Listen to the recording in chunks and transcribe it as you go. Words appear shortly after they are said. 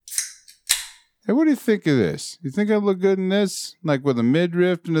Hey, what do you think of this? You think I look good in this? Like with a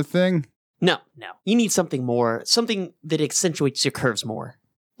midriff and a thing? No. You need something more, something that accentuates your curves more.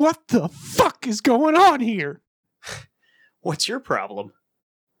 What the fuck is going on here? What's your problem?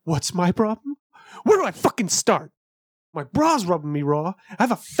 What's my problem? Where do I fucking start? My bra's rubbing me raw. I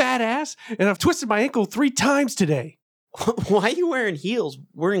have a fat ass, and I've twisted my ankle 3 times today. Why are you wearing heels?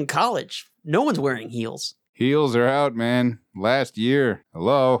 We're in college. No one's wearing heels. Heels are out, man. Last year.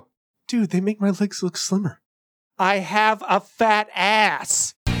 Hello? Dude, they make my legs look slimmer. I have a fat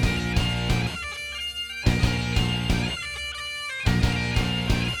ass.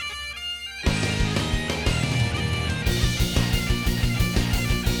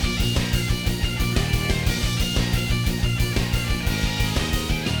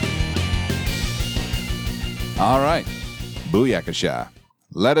 All right. Booyakasha.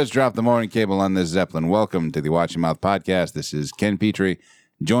 Let us drop the mooring cable on this Zeppelin. Welcome to the Watch Your Mouth podcast. This is Ken Petrie,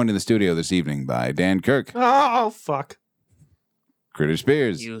 joined in the studio this evening by Dan Kirk. Oh, fuck. Critter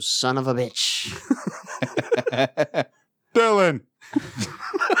Spears. You son of a bitch. Dylan.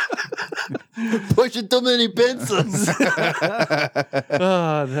 Pushing too many pencils.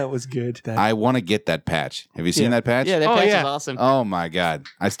 Oh, that was good. I want to get that patch. Have you seen that patch? Yeah, that Oh, patch yeah. is awesome. Oh my God.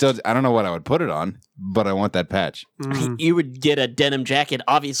 I don't know what I would put it on, but I want that patch. You would get a denim jacket,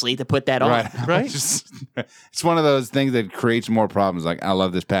 obviously, to put that on. Right? It's one of those things that creates more problems. Like, I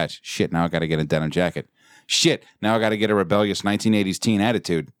love this patch. Shit, now I got to get a denim jacket. Shit, now I got to get a rebellious 1980s teen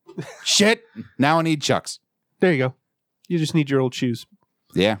attitude. Shit, now I need Chucks. There you go. You just need your old shoes.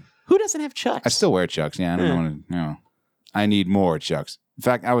 Yeah, Who doesn't have Chucks? I still wear Chucks. Yeah, I don't want to, I need more Chucks. In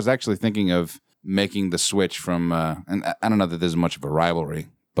fact, I was actually thinking of making the switch from, and I don't know that there's much of a rivalry,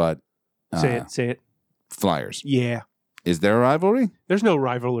 but Say it. Flyers. Yeah. Is there a rivalry? There's no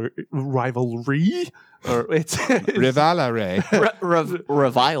rivalry. Or it's Rivalry. Revilery.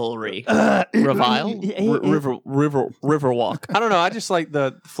 Revile? Riverwalk. I don't know. I just like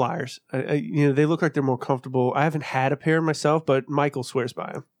the Flyers. They look like they're more comfortable. I haven't had a pair myself, but Michael swears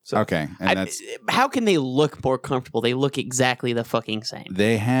by them. So. Okay, and that's How can they look more comfortable? They look exactly the fucking same.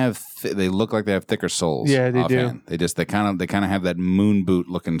 they have. They look like they have thicker soles. Yeah, they do. offhand. They kind of have that moon boot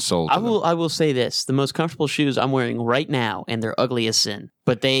looking sole. To I will say this: the most comfortable shoes I'm wearing right now, and they're ugly as sin,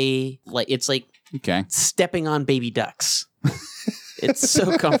 but it's like them. Okay. stepping on baby ducks. It's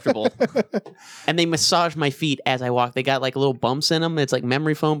so comfortable. And they massage my feet as I walk. They got like little bumps in them. It's like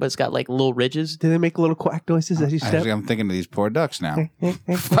memory foam, but it's got like little ridges. Do they make little quack noises as you step? Actually, I'm thinking of these poor ducks now.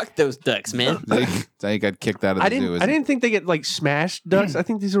 Fuck those ducks, man. They got kicked out of the zoo. I didn't think they get like smashed ducks. I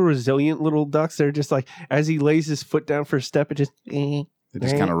think these are resilient little ducks. They're just like, as he lays his foot down for a step, it just... They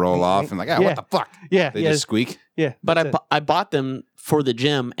just kind of roll off and like, what the fuck? Yeah, They yeah, just squeak. yeah. But I bought them for the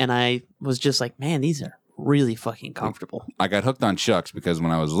gym, and I was just like, man, these are really fucking comfortable. I got hooked on Chucks because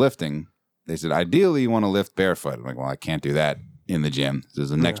when I was lifting, they said, ideally you want to lift barefoot. I'm like, well, I can't do that in the gym. So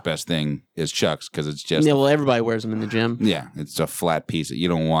the next best thing is Chucks because it's just... Yeah, well, everybody wears them in the gym. Yeah, it's a flat piece that you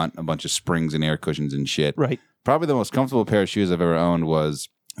don't want a bunch of springs and air cushions and shit. Right. Probably the most comfortable pair of shoes I've ever owned was,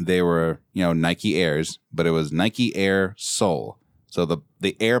 they were, Nike Airs, but it was Nike Air sole. So the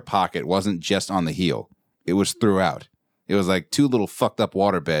air pocket wasn't just on the heel. It was throughout. It was like 2 little fucked up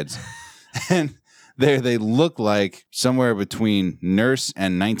water beds. And they look like somewhere between Nurse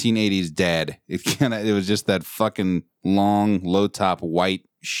and 1980s Dad. It was just that fucking long, low top white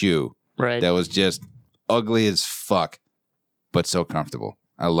shoe. Right. That was just ugly as fuck, but so comfortable.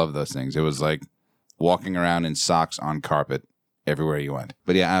 I love those things. It was like walking around in socks on carpet everywhere you went.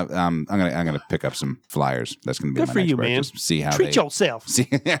 But yeah, I'm gonna pick up some Flyers. That's gonna be Good my for next you, purchase. man. See how Treat yourself.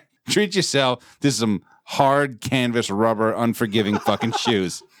 treat yourself. This is some hard canvas, rubber, unforgiving fucking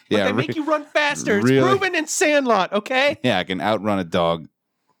shoes. But they make you run faster. It's really? proven in Sandlot, okay? Yeah, I can outrun a dog.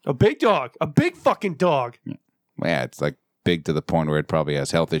 A big dog. A big fucking dog. Well, yeah, it's like big to the point where it probably has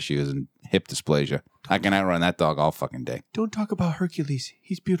health issues and hip dysplasia. I can outrun that dog all fucking day. Don't talk about Hercules.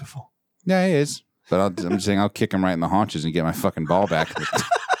 He's beautiful. Yeah, he is. But I'm just saying I'll kick him right in the haunches and get my fucking ball back.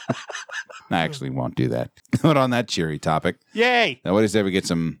 I actually won't do that. But on that cheery topic, Yay. now what do you say we get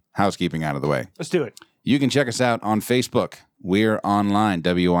some housekeeping out of the way? Let's do it. You can check us out on Facebook. We're online,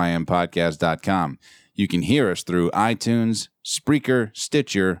 wimpodcast.com. You can hear us through iTunes, Spreaker,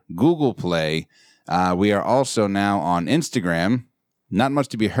 Stitcher, Google Play. We are also now on Instagram. Not much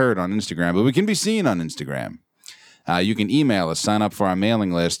to be heard on Instagram, but we can be seen on Instagram. You can email us, sign up for our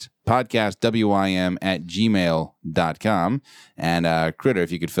mailing list, podcastwim@gmail.com. And Critter,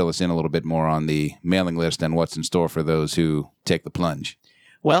 if you could fill us in a little bit more on the mailing list and what's in store for those who take the plunge.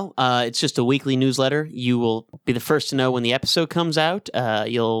 Well, it's just a weekly newsletter. You will be the first to know when the episode comes out.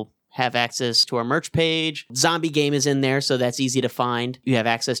 You'll have access to our merch page. Zombie Game is in there, so that's easy to find. You have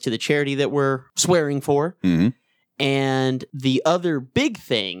access to the charity that we're swearing for. Mm-hmm. And the other big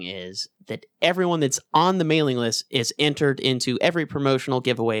thing is that everyone that's on the mailing list is entered into every promotional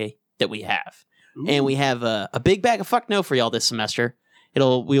giveaway that we have. Ooh. And we have a big bag of fuck no for y'all this semester.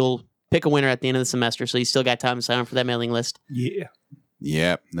 We'll pick a winner at the end of the semester, so you still got time to sign up for that mailing list. Yeah.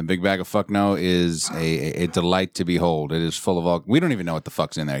 Yep, the big bag of fuck no is a delight to behold. It is full of all. We don't even know what the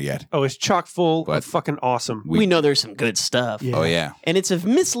fuck's in there yet. Oh, it's chock full But of fucking awesome. We know there's some good stuff. Yeah. Oh yeah, And it's a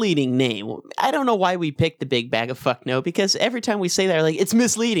misleading name. I don't know why we picked the big bag of fuck no, because every time we say that, we're like, it's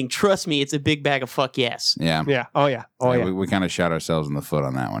misleading. Trust me, it's a big bag of fuck yes. yeah. Yeah. Oh, yeah. Oh, yeah. We kind of shot ourselves in the foot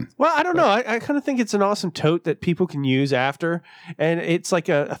on that one. Well, I don't know. I kind of think it's an awesome tote that people can use after. And it's like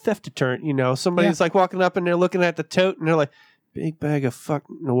a theft deterrent, you know. Somebody's like walking up and they're looking at the tote and they're like, big bag of fuck.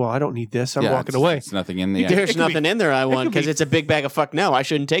 No, well, I don't need this. I'm walking away. It's nothing in the. There's could nothing in there I want could be- because it's a big bag of fuck no. I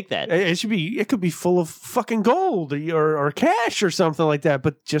shouldn't take that. It could be full of fucking gold or cash or something like that.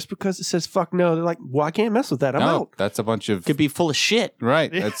 But just because it says fuck no, they're like, well, I can't mess with that. I'm No, out. that's a bunch of Could be full of shit.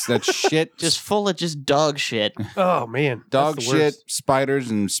 right. That's shit. Just full of just dog shit. Oh, man. dog That's the shit, worst. spiders,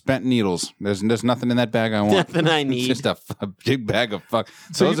 and spent needles. There's nothing in that bag I want. Nothing I It's need. just a big bag of fuck.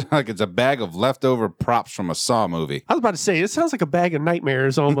 So Those are like it's a bag of leftover props from a Saw movie. I was about to say, it sounds like a bag of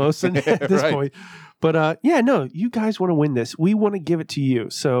nightmares almost at this Right. point. But yeah, no, you guys want to win this. We want to give it to you.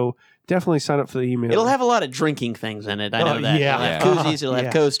 So definitely sign up for the email. It'll have a lot of drinking things in it. I know Oh, that. yeah. It'll have Yeah. koozies. It'll Yeah.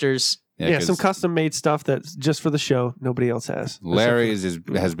 have coasters. yeah, 'cause some custom made stuff that's just for the show. Nobody else has. Larry's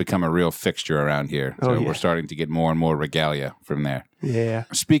has become a real fixture around here. So Oh, yeah. we're starting to get more and more regalia from there. Yeah.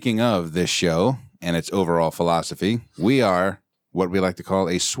 Speaking of this show and its overall philosophy, we are what we like to call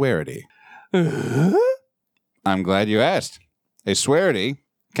a swearity. I'm glad you asked. A swearity,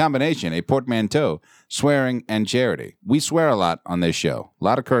 combination, a portmanteau, swearing and charity. We swear a lot on this show. A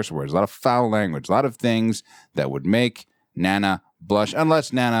lot of curse words, a lot of foul language, a lot of things that would make Nana blush,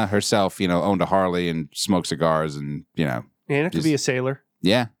 unless Nana herself, owned a Harley and smoked cigars and, And it could Just- be a sailor.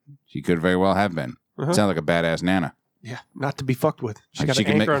 yeah, she could very well have been. Uh-huh. Sounds like a badass Nana. Yeah. Not to be fucked with. She Like got she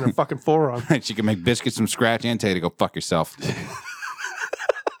an can anchor make- on her fucking forearm. She can make biscuits from scratch and tell you to go fuck yourself.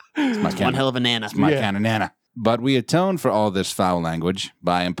 It's my One kind hell of a nana. of, my Yeah. kind of Nana. But we atone for all this foul language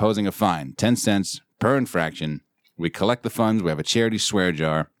by imposing a fine, 10 cents per infraction. We collect the funds. We have a charity swear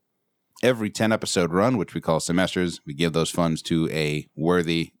jar. Every 10-episode run, which we call semesters, we give those funds to a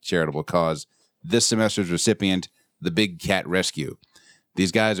worthy charitable cause. This semester's recipient, the Big Cat Rescue.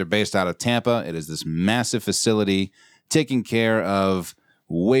 These guys are based out of Tampa. It is this massive facility taking care of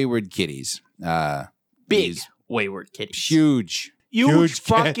wayward kitties. Big These wayward kitties. huge Huge cats.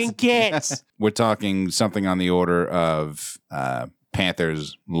 fucking cats. We're talking something on the order of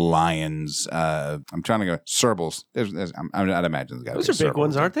panthers, lions. I'm trying to go Serbals. I'd imagine there's got to be Those are big Serbals.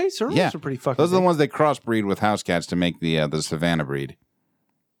 ones, aren't they? Servals Yeah. are pretty fucking Those are the big. ones they crossbreed with house cats to make the Savannah breed.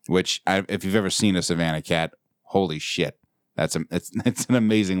 Which, if you've ever seen a Savannah cat, holy shit, it's an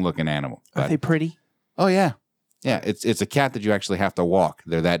amazing looking animal. Are But- they pretty? oh yeah, it's a cat that you actually have to walk.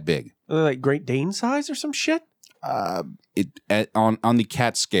 They're that big. Are they like Great Dane size or some shit? On the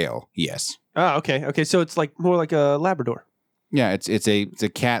cat scale, yes. Oh, okay. Okay, so it's like more like a Labrador. Yeah, it's a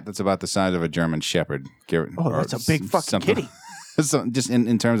cat that's about the size of a German Shepherd. Oh, that's a big fucking kitty. So just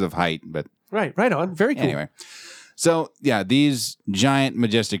in terms of height, but Right on. Very cool. anyway. So yeah, these giant,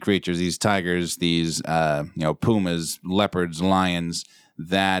 majestic creatures, these tigers, these pumas, leopards, lions,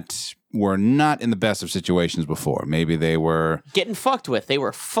 that were not in the best of situations before. Maybe they were Getting fucked with. They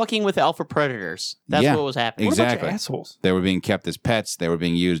were fucking with alpha predators. That's Yeah, what was happening. What a bunch exactly. of assholes. They were being kept as pets. They were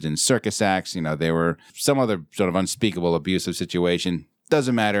being used in circus acts. They were some other sort of unspeakable abusive situation.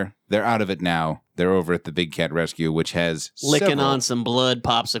 Doesn't matter. They're out of it now. They're over at the Big Cat Rescue, which has Licking several- on some blood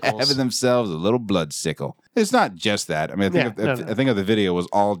popsicles. having themselves a little blood sickle. It's not just that. I mean, I think if the video was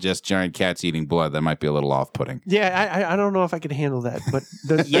all just giant cats eating blood, that might be a little off-putting. Yeah, I don't know if I could handle that, but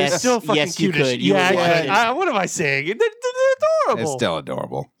they're Yes, still fucking yes, you cutish. could. You Yeah, would watch it. what am I saying? They're adorable. It's still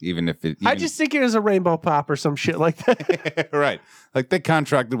adorable, even if it. I just think it was a rainbow pop or some shit like that. right, like they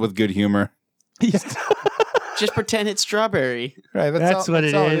contracted with Good Humor. Just pretend it's strawberry. Right, That's what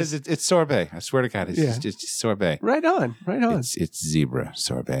it all is. It's sorbet. I swear to God, it's Yeah. just sorbet. Right on. It's zebra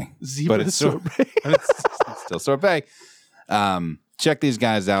sorbet. Zebra but it's sorbet. it's still sorbet. Check these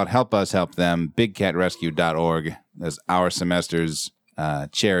guys out. Help us help them. BigCatRescue.org as our semester's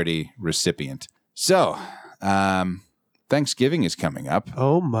charity recipient. So, Thanksgiving is coming up.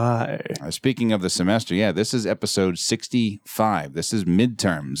 Oh my. Speaking of the semester, yeah, this is episode 65. This is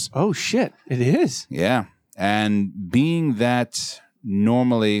midterms. Oh shit. It is. Yeah. And being that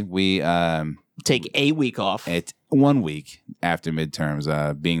normally we Take a week off. It's 1 week after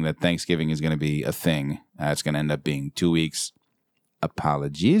midterms, being that Thanksgiving is going to be a thing. It's going to end up being 2 weeks.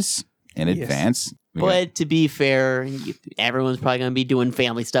 Apologies in advance. But to be fair, everyone's probably going to be doing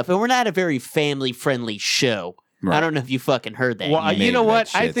family stuff. And we're not a very family-friendly show. Right. I don't know if you fucking heard that. Well, you know what?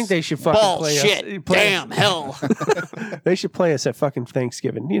 I think they should fucking play us. Damn, hell. They should play us at fucking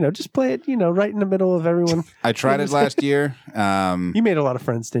Thanksgiving. Just play it, right in the middle of everyone. I tried it last year. You made a lot of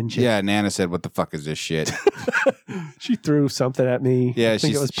friends, didn't you? Yeah, Nana said, "What the fuck is this shit?" She threw something at me. Yeah, I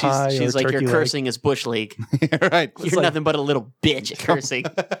think it was pie. She's or like, turkey you're leg. cursing as Bush League. Right. You're nothing but a little bitch at cursing.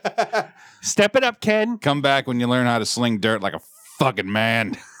 Step it up, Ken. Come back when you learn how to sling dirt like a fucking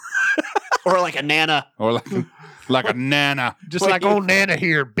man, Or like a Nana. or like a Nana. Just like old Nana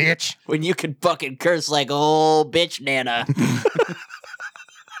here, bitch. When you can fucking curse like old bitch Nana.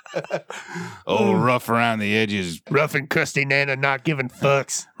 Oh, rough around the edges, Rough and crusty Nana not giving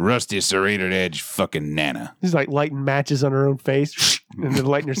fucks. rusty serrated edge, fucking Nana. She's like lighting matches on her own face and then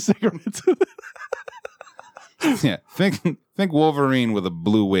lighting her cigarettes. Yeah, think Wolverine with a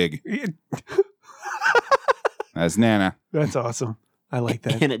blue wig. That's Nana. That's awesome. I like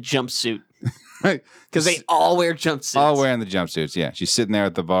that. In a jumpsuit. Right. Because they all wear jumpsuits. All wearing the jumpsuits. Yeah, she's sitting there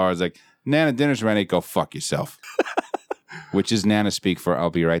at the bar. It's like, Nana, dinner's ready. Go fuck yourself. Which is Nana speak for "I'll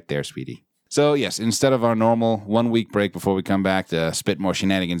be right there, sweetie." So yes, instead of our normal 1 week break before we come back to spit more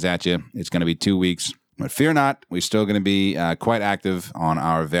shenanigans at you, it's going to be 2 weeks. But fear not, we're still going to be quite active on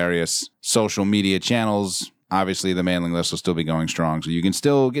our various social media channels. Obviously, the mailing list will still be going strong, so you can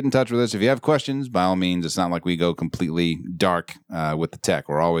still get in touch with us if you have questions. By all means, it's not like we go completely dark with the tech.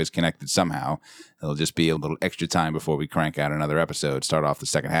 We're always connected somehow. It'll just be a little extra time before we crank out another episode, start off the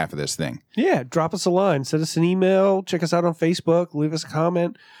second half of this thing. Yeah, drop us a line, send us an email, check us out on Facebook, leave us a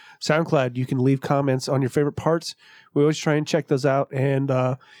comment. SoundCloud, you can leave comments on your favorite parts. We always try and check those out and,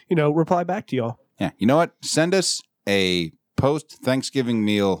 reply back to y'all. Yeah, you know what? Send us a post-Thanksgiving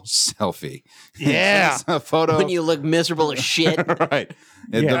meal selfie. Yeah. Send us a photo. When you look miserable as shit. Right.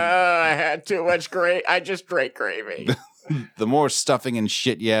 And Yeah. I had too much gravy. I just drank gravy. the more stuffing and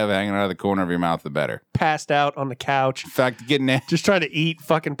shit you have hanging out of the corner of your mouth, the better. Passed out on the couch. In fact, getting in. Just trying to eat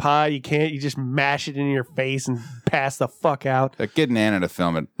fucking pie. You can't. You just mash it in your face and pass the fuck out. Getting Anna to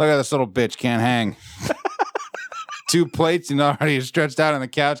film it. Look at this little bitch, can't hang. 2 plates and already stretched out on the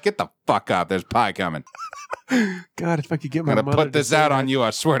couch. Get the fuck up. There's pie coming. God, if I could get my I'm going to mother put this say out that. on you, I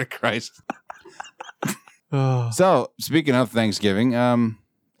swear to Christ. Oh. So, speaking of Thanksgiving,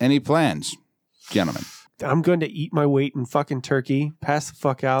 any plans, gentlemen? I'm going to eat my weight in fucking turkey, pass the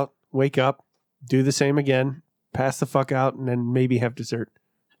fuck out, wake up, do the same again, pass the fuck out, and then maybe have dessert.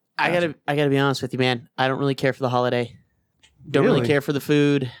 I gotta be honest with you, man. I don't really care for the holiday. Don't really care for the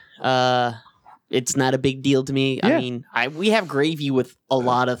food. It's not a big deal to me. Yeah. I mean, we have gravy with a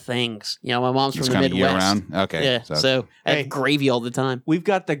lot of things. My mom's from It's the kind of year Midwest. round? Okay. Yeah, so I Hey. have gravy all the time. We've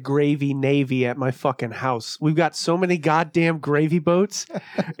got the gravy navy at my fucking house. We've got so many goddamn gravy boats.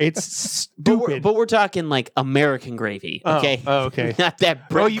 It's stupid. But we're talking like American gravy, okay? Oh, okay. Not that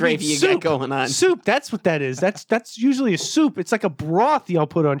Oh, bread you gravy mean you soup. got going on. Soup, that's what that is. That's usually a soup. It's like a broth y'all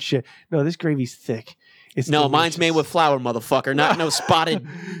put on shit. No, this gravy's thick. It's No, mine's delicious. made with flour, motherfucker. Not no spotted.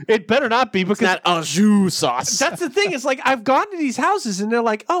 It better not be It's because not au jus sauce. that's the thing. It's like I've gone to these houses and they're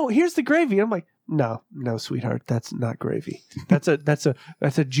like, "Oh, here's the gravy." I'm like, "No, sweetheart, that's not gravy. That's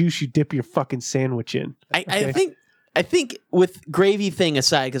a juice you dip your fucking sandwich in." I think with gravy thing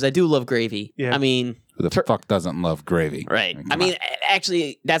aside, because I do love gravy. Yeah. I mean, Who the fuck doesn't love gravy? right. Come I mean,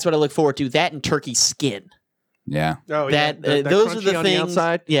 actually, that's what I look forward to. That and turkey skin. Yeah. Oh, That The those are crunchy the on things. The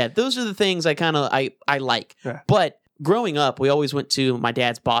outside. Yeah, those are the things I kind of I like. Yeah. But growing up, we always went to my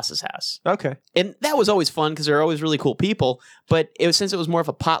dad's boss's house, Okay. and that was always fun because they're always really cool people. But since it was more of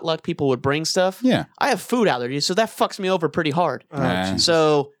a potluck, people would bring stuff. Yeah. I have food allergies, so that fucks me over pretty hard. Yeah.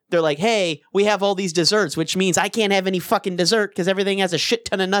 So they're like, "Hey, we have all these desserts, which means I can't have any fucking dessert because everything has a shit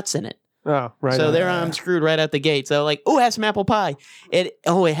ton of nuts in it." Oh, right. So on. there I'm screwed right out the gate. So like, oh, have some apple pie. It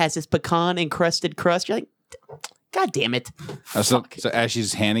has this pecan encrusted crust. You're like, God damn it. So as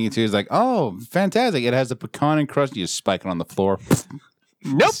she's handing it to you, it's like, oh, fantastic. It has a pecan and crust. You just spike it on the floor.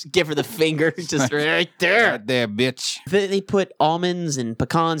 Nope. Just give her the finger, just right there. Right there, bitch. They put almonds and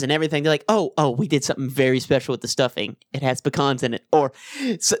pecans and everything. They're like, oh, we did something very special with the stuffing. It has pecans in it. Or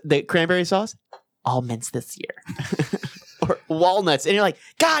the cranberry sauce, almonds this year. Or walnuts. And you're like,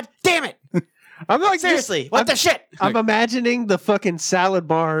 God damn it. I'm like Seriously, what the shit? I'm imagining the fucking salad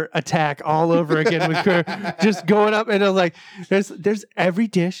bar attack all over again with her just going up and I'm like, there's every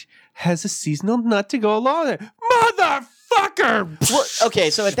dish has a seasonal nut to go along with it. Motherfucker! Well,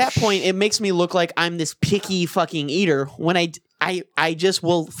 okay, so at that point, it makes me look like I'm this picky fucking eater when I just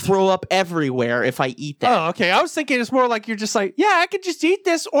will throw up everywhere if I eat that. Oh, okay. I was thinking it's more like you're just like, yeah, I could just eat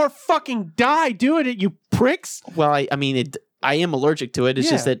this or fucking die doing it, you pricks. Well, I mean, I am allergic to it. It's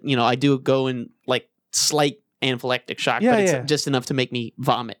just Yeah. that, I do go in like slight anaphylactic shock, Yeah, but it's yeah. just enough to make me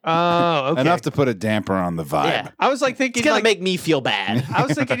vomit. Oh, okay. Enough to put a damper on the vibe. Yeah. I was like thinking, It's going like, to make me feel bad. I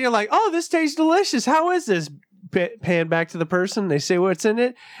was thinking, you're like, oh, this tastes delicious. How is this? Pan back to the person. They say what's in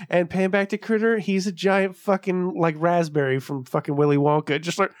it, and pan back to Critter. He's a giant fucking like raspberry from fucking Willy Wonka.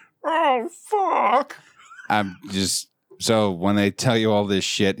 Just like, oh fuck. I'm just so when they tell you all this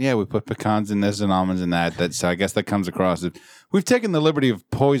shit, yeah, we put pecans in this and almonds in that. So I guess that comes across as we've taken the liberty of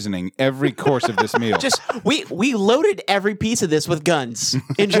poisoning every course of this meal. Just we loaded every piece of this with guns.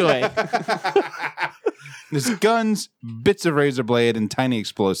 Enjoy. There's guns, bits of razor blade, and tiny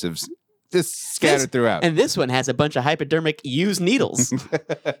explosives just scattered throughout. And this one has a bunch of hypodermic used needles.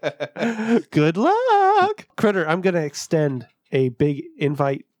 Good luck, Critter. I'm gonna extend a big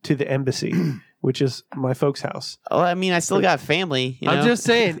invite to the embassy, which is my folks' house. Oh, I mean, I still got family. You know? I'm just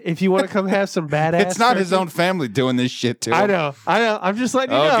saying, if you want to come have some badass, It's not his turkey- own family doing this shit to him. I know. I'm just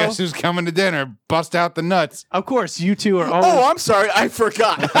letting you Oh, know. guess who's coming to dinner? Bust out the nuts. Of course, you two are always. Oh, I'm sorry. I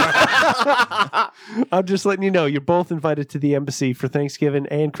forgot. I'm just letting you know you're both invited to the embassy for Thanksgiving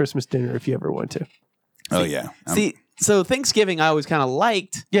and Christmas dinner if you ever want to. Oh yeah. See, so Thanksgiving I always kind of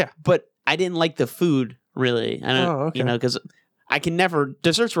liked, Yeah. but I didn't like the food really. I don't, Oh, okay. because I can never.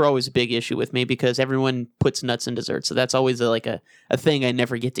 Desserts were always a big issue with me because everyone puts nuts in desserts, so that's always a thing I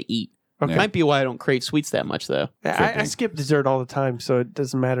never get to eat. Okay. Might be why I don't crave sweets that much though. I skip dessert all the time, so it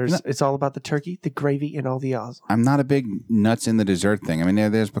doesn't matter. It's all about the turkey, the gravy, and all the awesome. I'm not a big nuts in the dessert thing. I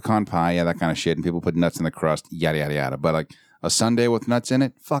mean, there's pecan pie, yeah, that kind of shit, and people put nuts in the crust, yada yada yada. But like a sundae with nuts in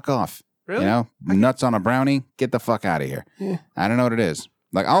it, fuck off. Really? You know, nuts on a brownie, get the fuck out of here. Yeah. I don't know what it is.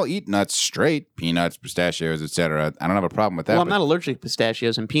 Like I'll eat nuts straight, peanuts, pistachios, etc. I don't have a problem with that. Well, I'm but not allergic to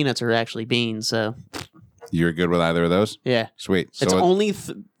pistachios, and peanuts are actually beans. So you're good with either of those? yeah, Sweet. it's only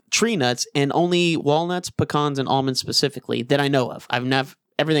tree nuts and only walnuts, pecans, and almonds specifically that I know of. I've never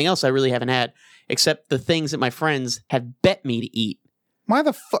everything else I really haven't had, except the things that my friends have bet me to eat. why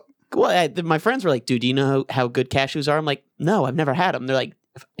the fuck? Well, my friends were like, "Dude, do you know how good cashews are?" I'm like, "No, I've never had them." They're like,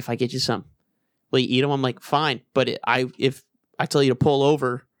 "If I get you some, will you eat them?" I'm like, "Fine," but if I tell you to pull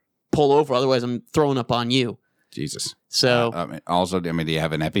over. Otherwise, I'm throwing up on you. Jesus. So Do you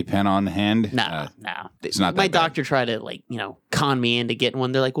have an EpiPen on hand? no. it's not My that bad. doctor tried to con me into getting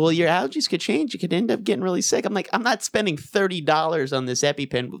one. They're like, "Well, your allergies could change. You could end up getting really sick." I'm like, "I'm not spending $30 on this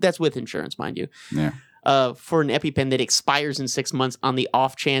EpiPen. That's with insurance, mind you." Yeah. For an EpiPen that expires in 6 months on the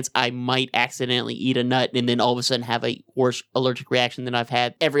off chance I might accidentally eat a nut and then all of a sudden have a worse allergic reaction than I've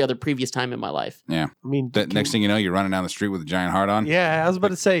had every other previous time in my life. Yeah. I mean, Next thing you know, you're running down the street with a giant heart on. yeah, I was about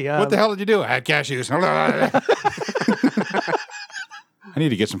to say, What the hell did you do? I had cashews. I need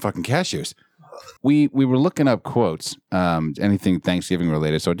to get some fucking cashews. We were looking up quotes, anything Thanksgiving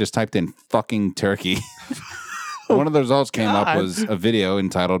related. So I just typed in fucking turkey. One of the results came up God. was a video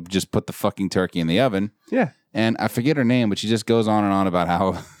entitled "Just Put the Fucking Turkey in the Oven." Yeah. And I forget her name, but she just goes on and on about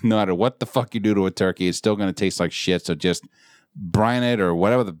how no matter what the fuck you do to a turkey, it's still going to taste like shit. So just brine it or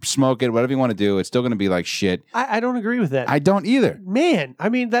whatever, smoke it, whatever you want to do. It's still going to be like shit. I don't agree with that. I don't either. Man, I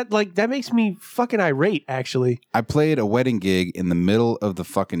mean that makes me fucking irate. Actually, I played a wedding gig in the middle of the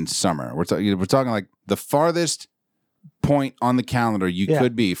fucking summer. We're talking like the farthest point on the calendar you Yeah.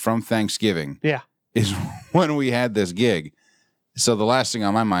 could be from Thanksgiving. Yeah. Is when we had this gig. So the last thing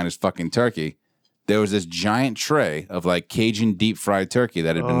on my mind is fucking turkey. There was this giant tray of like Cajun deep fried turkey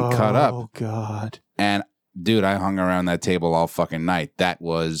that had been cut up. Oh God. And dude, I hung around that table all fucking night. That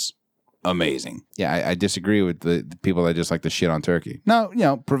was amazing. Yeah, I disagree with the people that just like to shit on turkey. No,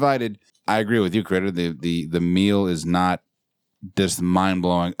 provided I agree with you, Critter. The meal is not this mind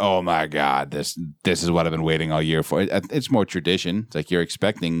blowing. Oh my God, this is what I've been waiting all year for. It's more tradition. It's like you're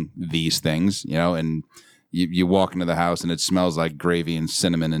expecting these things, and you walk into the house and it smells like gravy and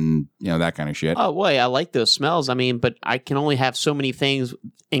cinnamon and that kind of shit. Oh, boy, I like those smells. I mean, but I can only have so many things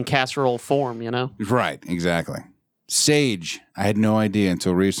in casserole form, Right, exactly. Sage. I had no idea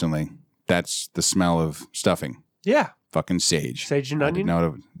until recently. That's the smell of stuffing. Yeah. Fucking sage. Sage and I didn't onion.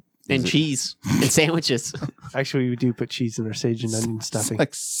 know it- And cheese and sandwiches. Actually, we do put cheese in our sage and onion It's stuffing.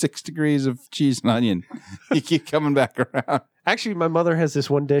 like 6 degrees of cheese and onion. You keep coming back around. Actually, my mother has this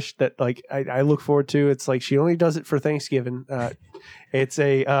one dish that like I look forward to. It's like she only does it for Thanksgiving. It's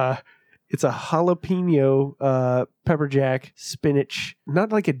It's a jalapeno pepper jack spinach,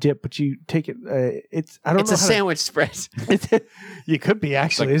 not like a dip, but you take it. It's I don't It's know. a sandwich spread. You could be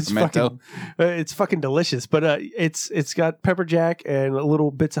actually. Like It's pimento. fucking. It's fucking delicious. But it's got pepper jack and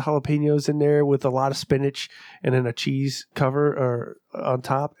little bits of jalapenos in there with a lot of spinach and then a cheese cover or on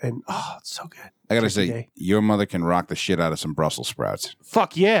top. And it's so good. I gotta Turkey say, day. your mother can rock the shit out of some Brussels sprouts.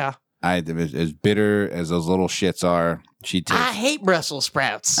 Fuck yeah. As bitter as those little shits are, she takes. I hate Brussels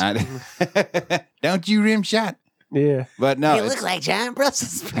sprouts. Don't you rim shot? Yeah. But no, You look like giant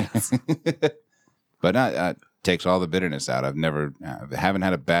Brussels sprouts. but no, takes all the bitterness out. Haven't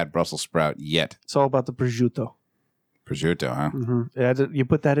had a bad Brussels sprout yet. It's all about the prosciutto. Prosciutto, huh? Mm-hmm. You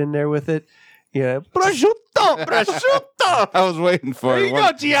put that in there with it. Yeah. Prosciutto. I was waiting for There it. you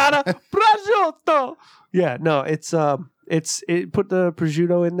go, Gianna. Prosciutto. Yeah, no, it put the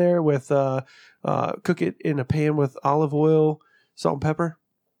prosciutto in there with cook it in a pan with olive oil, salt and pepper.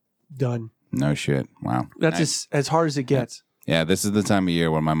 Done. No shit. Wow. That's Nice. as hard as it gets. Yeah, this is the time of year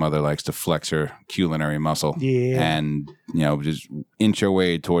where my mother likes to flex her culinary muscle. Yeah. And, just inch her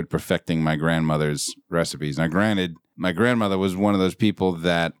way toward perfecting my grandmother's recipes. Now, granted, my grandmother was one of those people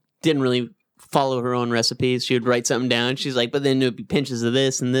that Didn't really follow her own recipes. She would write something down. She's like, but then there'd be pinches of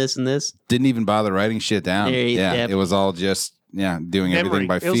this and this and this. didn't even bother writing shit down. Yep. It was all just, doing everything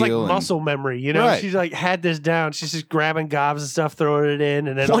by It feel. was like and- muscle memory, you know. Right. She's like had this down. She's just grabbing gobs and stuff, throwing it in,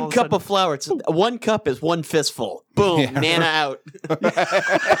 and then all One of a cup sudden- of flour. It's 1 cup is 1 fistful. Boom, Yeah. Nana out.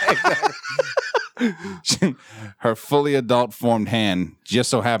 Her fully adult formed hand just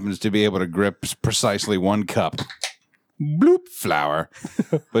so happens to be able to grip precisely 1 cup. Bloop, flour.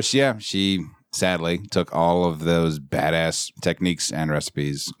 But she sadly took all of those badass techniques and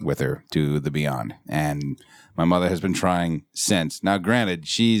recipes with her to the beyond. And my mother has been trying since. Now, granted,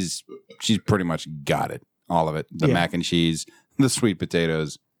 she's pretty much got it. All of it. The Yeah. mac and cheese, the sweet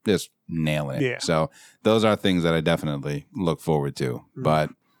potatoes, just nailing it. Yeah. So those are things that I definitely look forward to.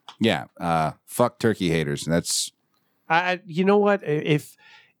 But yeah, fuck turkey haters. That's you know what?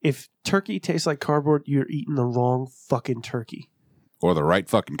 If turkey tastes like cardboard, you're eating the wrong fucking turkey. or the right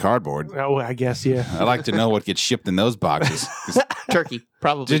fucking cardboard. Oh, I guess, yeah. I like to know what gets shipped in those boxes. Turkey.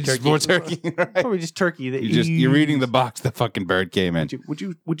 Probably Just turkey. more turkey. Right? Probably just turkey. That You're reading the box the fucking bird came in. Would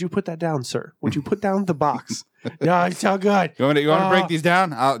you put that down, sir? Would you put down the box? No, it's all good. You want to break these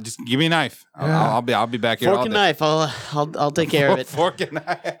down? I'll just give me a knife. I'll be back here. Fork all and day. knife. I'll take care of it. Fork and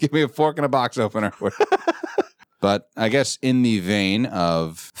knife. Give me a fork and a box opener. But I guess in the vein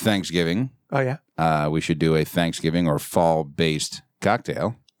of Thanksgiving, Oh yeah. we should do a Thanksgiving or fall-based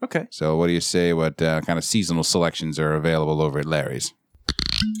cocktail. Okay. So what do you say? What kind of seasonal selections are available over at Larry's?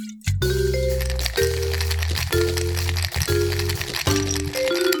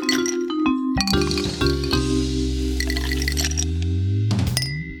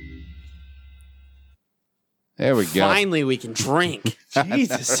 There we go. Finally, we can drink.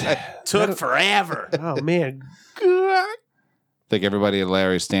 Jesus. Took forever. Oh man. Think everybody at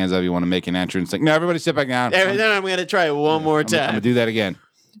Larry's stands up. You want to make an entrance? Like, no, everybody sit back down. Then I'm going to try it one more I'm going to time. do that again.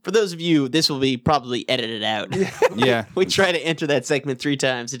 For those of you, this will be probably edited out. Yeah. We tried to enter that segment 3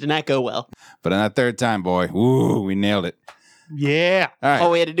 times. It did not go well. But on that third time, boy, woo, we nailed it. Yeah. All right.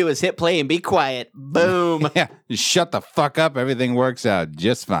 All we had to do was hit play and be quiet. Boom. Yeah, just shut the fuck up. Everything works out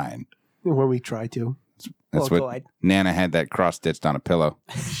just fine. When we try to. That's Well, what go ahead. Nana had that cross stitched on a pillow.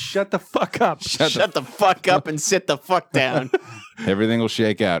 Shut the fuck up. Shut the fuck up and sit the fuck down. Everything will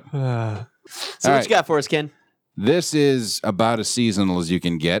shake out. So All what right. you got for us, Ken? This is about as seasonal as you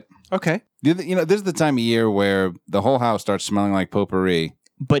can get. Okay. You know, this is the time of year where the whole house starts smelling like potpourri.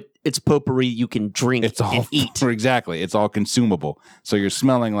 But it's potpourri you can drink It's all and eat. Exactly. It's all consumable. So you're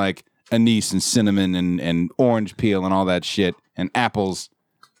smelling like anise and cinnamon and orange peel and all that shit and apples,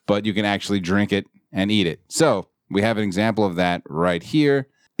 but you can actually drink it and eat it. So we have an example of that right here.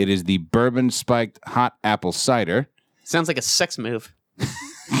 It is the bourbon spiked hot apple cider. Sounds like a sex move.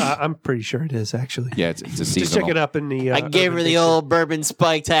 I'm pretty sure it is actually. Yeah, it's a Just seasonal. check it up in the. I gave her the old bourbon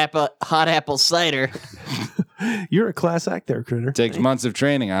spiked hot apple cider. You're a class act there, Critter. Takes months of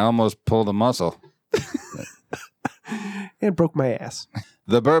training. I almost pulled a muscle. And broke my ass.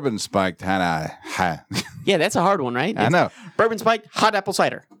 The bourbon spiked Yeah, that's a hard one, right? I know. Bourbon spiked hot apple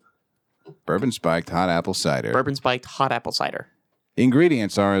cider. Bourbon spiked hot apple cider. Bourbon spiked hot apple cider.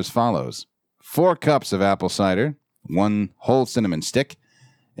 Ingredients are as follows: 4 cups of apple cider, 1 whole cinnamon stick,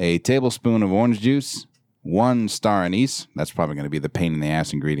 a tablespoon of orange juice, 1 star anise. That's probably going to be the pain in the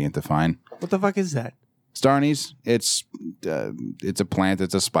ass ingredient to find. What the fuck is that? Star anise, it's a plant.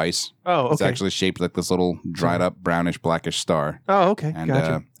 It's a spice. Oh, okay. It's actually shaped like this little dried up brownish blackish star. Oh, okay. And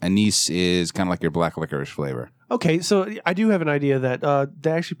Gotcha. anise is kind of like your black licorice flavor. Okay, so I do have an idea that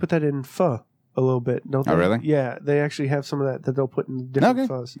they actually put that in pho a little bit, don't they? Oh, really? Yeah, they actually have some of that they'll put in different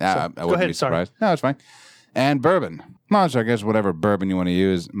phos. I Go wouldn't ahead, be sorry. surprised. No, it's fine. And bourbon. Well, so I guess whatever bourbon you want to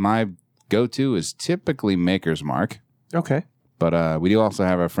use. My go-to is typically Maker's Mark. Okay. But we do also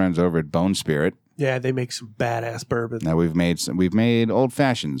have our friends over at Bone Spirit. Yeah, they make some badass bourbon. Now we've made old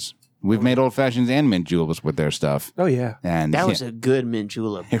fashions. We've made old fashions and mint juleps with their stuff. Oh, yeah. And That was a good mint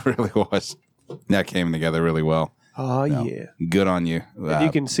julep. it really was. That came together really well. Oh, No. yeah. Good on you. And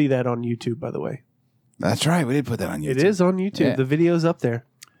you can see that on YouTube, by the way. That's right. We did put that on YouTube. It is on YouTube. Yeah. The video's up there.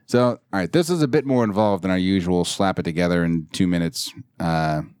 So, all right, this is a bit more involved than our usual slap it together in 2 minutes.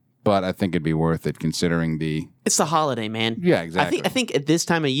 But I think it'd be worth it considering the... It's the holiday, man. Yeah, exactly. I think at this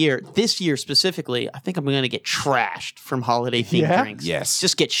time of year, this year specifically, I think I'm going to get trashed from holiday themed Yeah? drinks. Yes.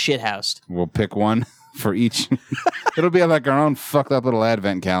 Just get shithoused. We'll pick one for each. It'll be like our own fucked up little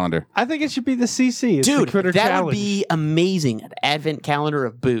advent calendar. I think it should be the CC. It's the Dude, Critter that Challenge. would be amazing. An advent calendar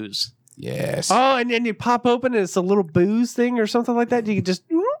of booze. Yes. Oh, and then you pop open and it's a little booze thing or something like that. You can just...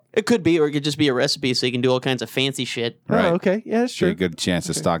 It could be, or it could just be a recipe so you can do all kinds of fancy shit. Right. Oh, okay. Yeah, that's Be true. a good chance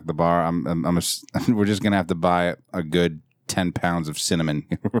to stock the bar. We're just gonna have to buy a good 10 pounds of cinnamon.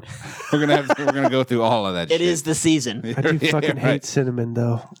 we're gonna go through all of that. It shit. is the season. I do Yeah, fucking right. hate cinnamon,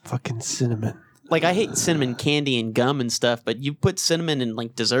 though. Fucking cinnamon. Like, I hate cinnamon candy and gum and stuff, but you put cinnamon in,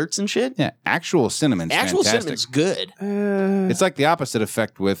 like, desserts and shit? Yeah, actual cinnamon's Actual fantastic. cinnamon's good. It's like the opposite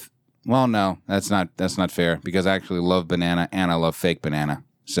effect with. Well, no, that's not fair because I actually love banana and I love fake banana.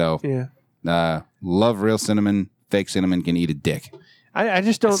 So, yeah. love real cinnamon. Fake cinnamon can eat a dick. I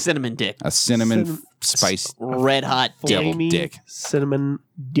just don't... Cinnamon dick. A cinnamon spice Red hot dick. devil flamey dick. Cinnamon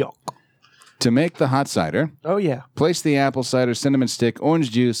dick. To make the hot cider, Oh, yeah. place the apple cider, cinnamon stick,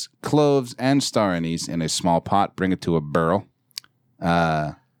 orange juice, cloves, and star anise in a small pot. Bring it to a barrel.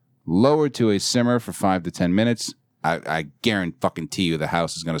 Lower to a simmer for 5 to 10 minutes. I guarantee you the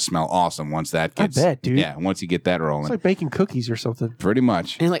house is going to smell awesome once that I gets. bet, dude. Yeah, once you get that rolling. It's like baking cookies or something. Pretty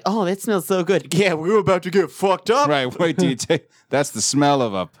much. And you're like, oh, that smells so good. Yeah, we were about to get fucked up. Right, wait till you take. That's the smell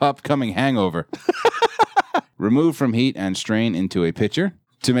of a upcoming hangover. Remove from heat and strain into a pitcher.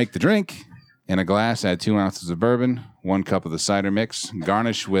 To make the drink, in a glass, add 2 ounces of bourbon, 1 cup of the cider mix,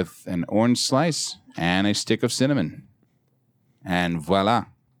 garnish with an orange slice and a stick of cinnamon. And voila.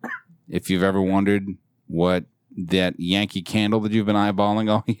 If you've ever wondered what that Yankee Candle that you've been eyeballing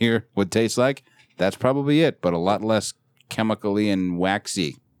all year would taste like, that's probably it, but a lot less chemically and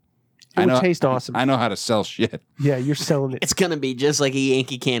waxy. It would taste awesome. I know how to sell shit. Yeah, you're selling it. It's going to be just like a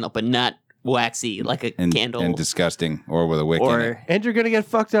Yankee Candle, but not waxy, like a And, candle. and disgusting, or with a wick in it. or And you're going to get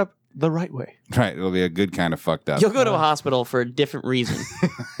fucked up the right way. Right, it'll be a good kind of fucked up. you'll go to a hospital for a different reason.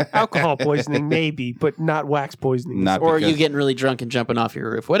 Alcohol poisoning, maybe, but not wax poisoning. Not or because- you getting really drunk and jumping off your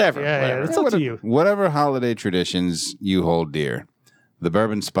roof. Whatever. Yeah, whatever. it's up to you. Whatever holiday traditions you hold dear, the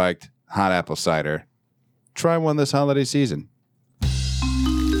bourbon spiked hot apple cider. Try one this holiday season.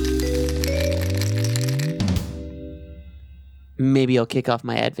 Maybe I'll kick off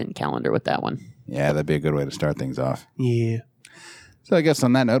my advent calendar with that one. Yeah, that'd be a good way to start things off. Yeah. So I guess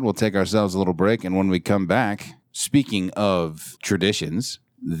on that note, we'll take ourselves a little break. And when we come back, speaking of traditions,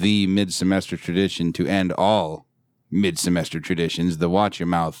 the mid-semester tradition to end all mid-semester traditions, the Watch Your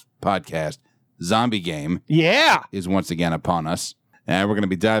Mouth podcast zombie game Yeah. is once again upon us. And we're going to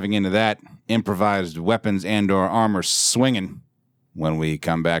be diving into that improvised weapons and or armor swinging when we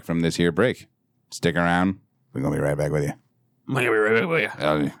come back from this here break. Stick around. We're going to be right back with you.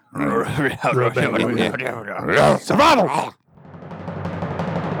 Survival.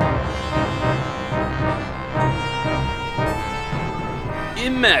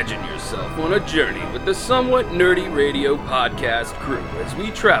 Imagine yourself on a journey with the Somewhat Nerdy Radio podcast crew as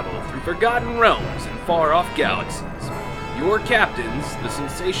we travel through forgotten realms and far-off galaxies. Your captains, the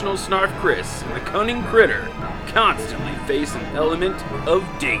sensational Snarf Chris and the cunning Critter, constantly face an element of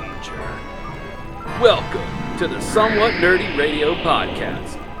danger. Welcome to the Somewhat Nerdy Radio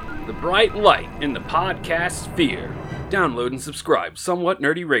podcast, the bright light in the podcast sphere. Download and subscribe Somewhat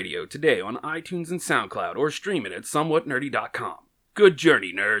Nerdy Radio today on iTunes and SoundCloud or stream it at somewhatnerdy.com. Good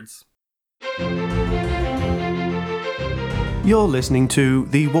journey, nerds. You're listening to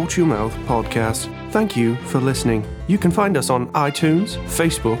the Watch Your Mouth podcast. Thank you for listening. You can find us on iTunes,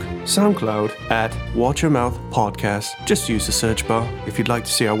 Facebook, SoundCloud at Watch Your Mouth Podcast. Just use the search bar. If you'd like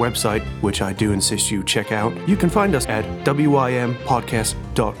to see our website, which I do insist you check out, you can find us at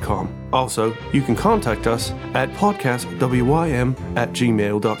wympodcast.com. Also, you can contact us at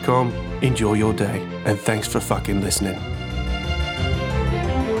podcastwym@gmail.com. Enjoy your day, and thanks for fucking listening.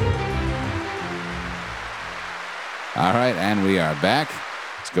 All right, and we are back.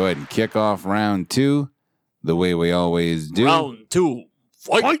 Let's go ahead and kick off round 2 the way we always do. Round 2,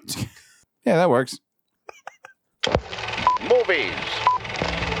 fight! Yeah, that works. Movies,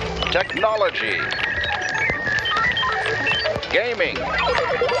 technology, gaming.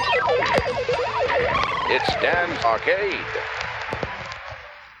 It's Dan's Arcade.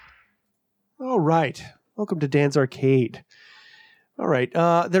 All right. Welcome to Dan's Arcade. All right.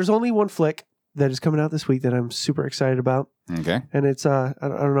 There's only one flick that is coming out this week that I'm super excited about. Okay. And it's, I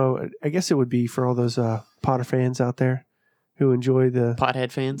don't know, I guess it would be for all those Potter fans out there who enjoy the...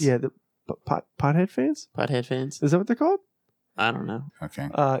 Pothead fans? Yeah, the Pothead fans? Pothead fans? Is that what they're called? I don't know. Okay.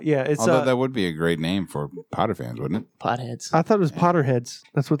 Yeah, it's... Although that would be a great name for Potter fans, wouldn't it? Potheads. I thought it was Potterheads.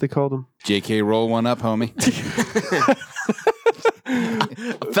 That's what they called them. JK, roll one up, homie.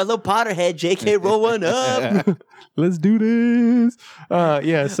 Fellow Potterhead, JK, roll one up. Let's do this.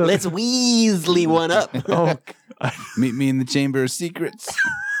 Yeah, so... Let's Weasley one up. Oh, Meet me in the Chamber of Secrets.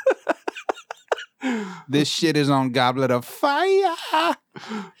 This shit is on Goblet of Fire.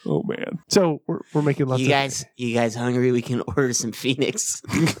 oh man. So we're making lots You guys hungry? We can order some Phoenix.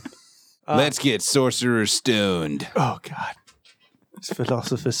 Let's get Sorcerer stoned. Oh god. This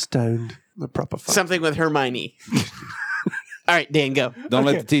philosopher stoned. The proper fuck. Something with Hermione. All right, Dan, go. Don't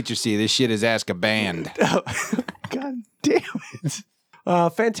let the teacher see. This shit is Ask a Band. God damn it.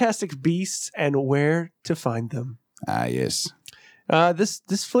 Fantastic Beasts and Where to Find Them. Ah, yes.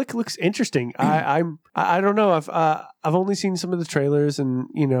 This flick looks interesting. I don't know. I've only seen some of the trailers, and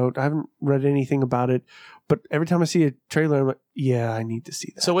I haven't read anything about it. But every time I see a trailer, I'm like, yeah, I need to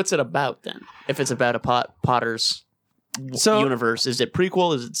see that. So what's it about then? If it's about a Potter's universe, is it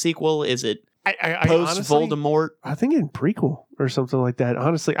prequel? Is it sequel? Is it post Voldemort? I think in prequel or something like that.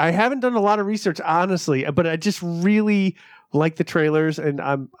 Honestly, I haven't done a lot of research, honestly, but I just really like the trailers, and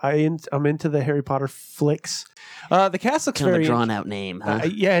I'm into the Harry Potter flicks. The cast looks Kind of very a drawn out name, huh?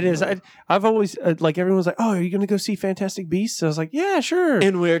 yeah, it is. I've always everyone's like, "Oh, are you going to go see Fantastic Beasts?" I was like, "Yeah, sure."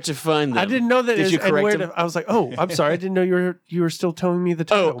 And where to find them? I didn't know that. Did you correct him? I was like, "Oh, I'm sorry. I didn't know you were still telling me the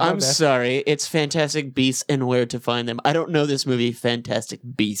title." Oh, My I'm bad. sorry. It's Fantastic Beasts and Where to Find Them. I don't know this movie, Fantastic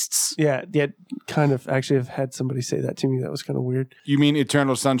Beasts. Yeah, kind of. Actually, I've had somebody say that to me. That was kind of weird. You mean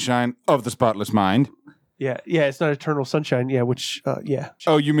Eternal Sunshine of the Spotless Mind? Yeah. It's not Eternal Sunshine. Yeah, which yeah.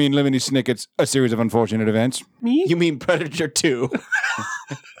 Oh, you mean Lemony Snicket's A Series of Unfortunate Events? Me? You mean Predator 2?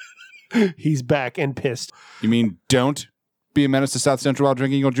 He's back and pissed. You mean Don't Be a Menace to South Central while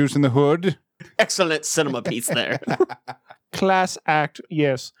drinking your juice in the hood? Excellent cinema piece there. Class act.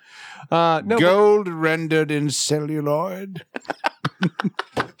 Yes. No. Gold rendered in celluloid.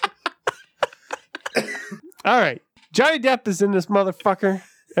 All right. Johnny Depp is in this motherfucker.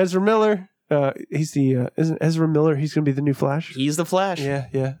 Ezra Miller. Isn't Ezra Miller? He's going to be the new Flash. He's the Flash.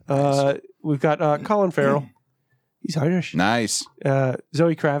 Yeah. We've got Colin Farrell. He's Irish. Nice.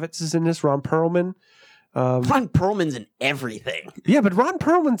 Zoe Kravitz is in this. Ron Perlman. Ron Perlman's in everything. Yeah, but Ron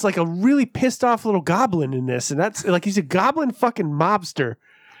Perlman's like a really pissed off little goblin in this, and that's like he's a goblin fucking mobster,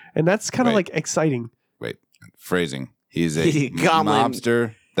 and that's kind of Wait. like exciting. Wait, phrasing. He's a Goblin.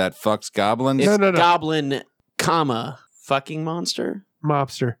 mobster that fucks goblins? It's No. Goblin, fucking monster?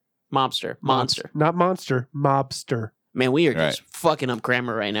 Mobster, Monster. not monster, mobster. Man, we are Right. just fucking up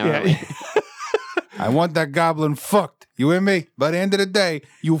grammar right now, aren't Yeah. we? I want that goblin fucked. You with me? By the end of the day,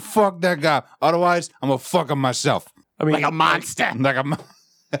 you fuck that guy. Otherwise, I'm going to fuck him myself. I mean, Like a monster. Like a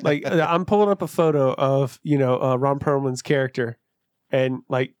like I'm pulling up a photo of Ron Perlman's character, and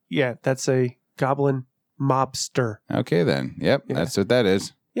like that's a goblin mobster. Okay, then. Yep, Yeah. that's what that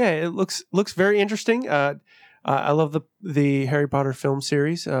is. Yeah, it looks very interesting. I love the Harry Potter film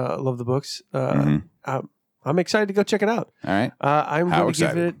series. I love the books. Mhm. I'm excited to go check it out. All right. I'm How going to give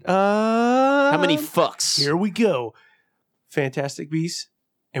excited? it. How many fucks? Here we go. Fantastic Beasts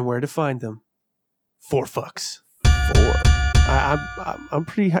and Where to Find Them. 4 fucks. 4. I'm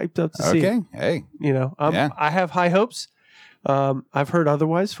pretty hyped up to see it. Okay. Hey. Yeah. I have high hopes. I've heard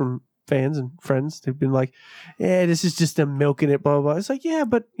otherwise from fans and friends. They've been like, "Yeah, this is just them milking it." Blah blah. It's like, yeah,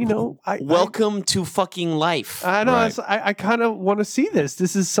 but Welcome to fucking life. I know. Right. I kind of want to see this.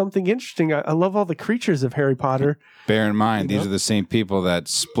 This is something interesting. I love all the creatures of Harry Potter. Bear in mind, You these know? are the same people that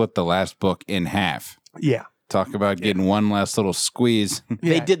split the last book in half. Yeah. Talk about getting one last little squeeze.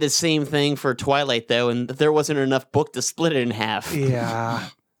 They Yeah. did the same thing for Twilight, though, and there wasn't enough book to split it in half. Yeah.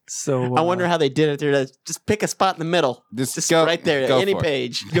 So I wonder how they did it. They're just pick a spot in the middle. Just Just right there, go any for it.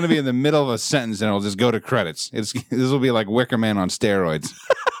 page. It's going to be in the middle of a sentence and it'll just go to credits. This will be like Wicker Man on steroids.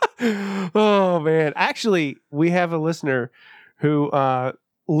 Oh man! Actually, we have a listener who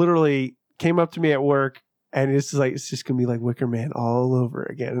literally came up to me at work, and it's just gonna be like Wicker Man all over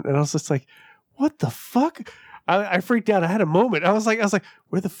again. And I was just like, "What the fuck?" I freaked out. I had a moment. I was like,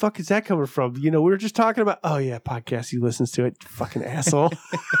 where the fuck is that coming from? We were just talking about, oh yeah, podcast. He listens to it. Fucking asshole.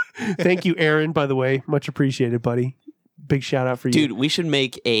 Thank you, Aaron, by the way. Much appreciated, buddy. Big shout out for you. Dude, we should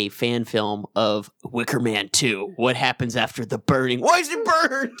make a fan film of Wicker Man 2. What happens after the burning? Why is it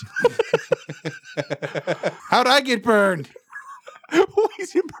burned? How'd I get burned? Why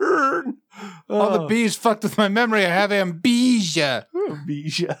is it burned? All the bees fucked with my memory. I have amnesia.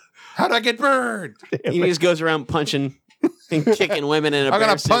 Amnesia. How'd I get burned? He just goes around punching and kicking women in a I'm bear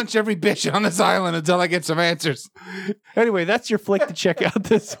gonna suit. punch every bitch on this island until I get some answers. Anyway, that's your flick to check out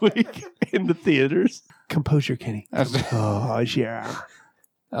this week in the theaters. Composure, Kenny. Oh, yeah.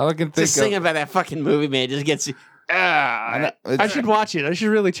 All I can think Just thinking about that fucking movie, man, just gets you. I should watch it. I should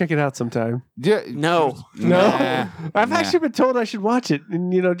really check it out sometime. No. Nah. I've actually been told I should watch it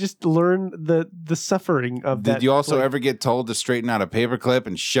and, just learn the suffering of that. Did you also ever get told to straighten out a paperclip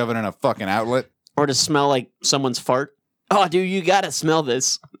and shove it in a fucking outlet? Or to smell like someone's fart. Oh, dude, you gotta smell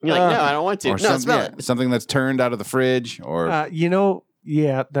this. You're like, no, I don't want to. Or No, smell it. something that's turned out of the fridge or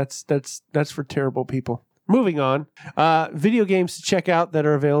yeah, that's for terrible people. Moving on, video games to check out that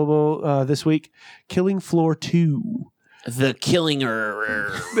are available this week. Killing Floor 2. The killing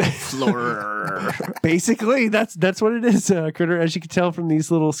floor. Basically, that's what it is, Critter. As you can tell from these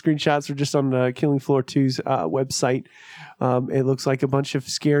little screenshots, we're just on Killing Floor 2's website. It looks like a bunch of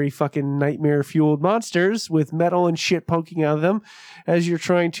scary fucking nightmare-fueled monsters with metal and shit poking out of them as you're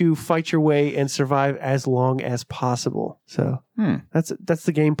trying to fight your way and survive as long as possible. So that's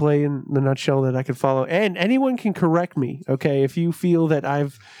the gameplay in the nutshell that I can follow. And anyone can correct me, okay? If you feel that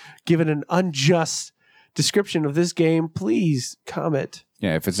I've given an unjust description of this game, please comment.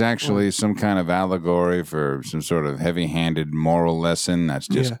 yeah, if it's actually some kind of allegory for some sort of heavy-handed moral lesson that's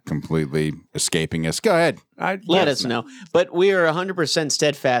just completely escaping us, go ahead. Let us know. But we are 100%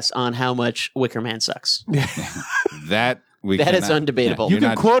 steadfast on how much Wicker Man sucks. That is undebatable. You you're can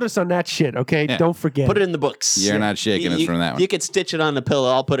not- quote us on that shit, okay? Yeah. Don't forget. Put it in the books. You're not shaking us from that one. You could stitch it on a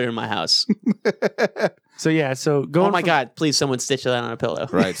pillow. I'll put it in my house. So go. Oh my God! Please, someone stitch that on a pillow.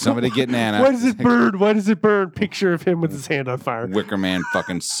 Right, somebody get Nana. Why does it burn? Why does it burn? Picture of him with his hand on fire. Wicker Man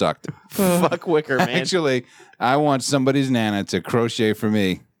fucking sucked. Fuck Wicker Man. Actually, I want somebody's Nana to crochet for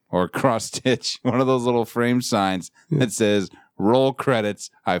me or cross stitch one of those little frame signs that says "Roll credits.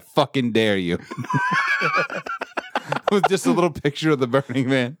 I fucking dare you." With just a little picture of the Burning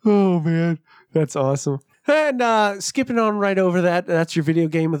Man. Oh man, that's awesome. And skipping on right over that, that's your video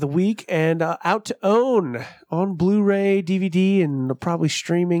game of the week and out to own on Blu-ray, DVD, and probably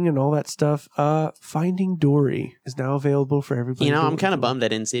streaming and all that stuff. Finding Dory is now available for everybody. You know, I'm kind of bummed I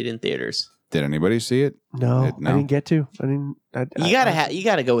didn't see it in theaters. Did anybody see it? No, No. I didn't get to. I didn't. You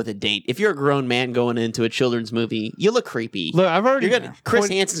gotta go with a date. If you're a grown man going into a children's movie, you look creepy. Look, I've already. Chris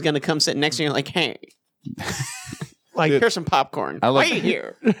Hansen's gonna come sit next to you and you're like, hey, like here's some popcorn. I Why look- are you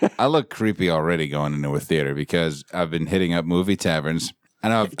here? I look creepy already going into a theater because I've been hitting up movie taverns. I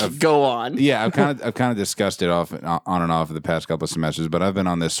know I've Go on. yeah, I've kind of discussed it on and off of the past couple of semesters, but I've been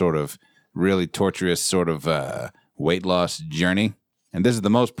on this sort of really torturous sort of weight loss journey, and this is the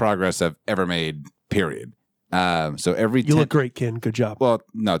most progress I've ever made. Period. So every you look great, Ken. Good job. well,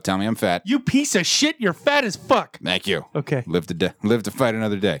 no, tell me I'm fat. You piece of shit. You're fat as fuck. Thank you. Okay. Live to fight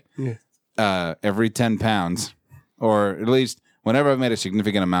another day. Yeah. Every 10 pounds, or at least whenever I've made a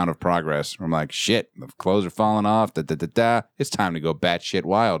significant amount of progress, I'm like, shit, the clothes are falling off. It's time to go batshit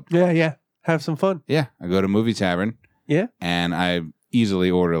wild. Yeah. Have some fun. Yeah, I go to movie tavern. Yeah. And I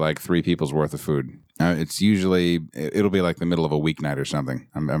easily order like 3 people's worth of food. It's usually it'll be like the middle of a weeknight or something.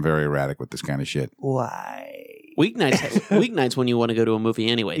 I'm very erratic with this kind of shit. Why? Weeknights when you want to go to a movie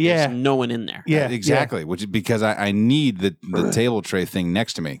anyway. Yeah. There's no one in there. Yeah. Exactly. Which is because I need the table tray thing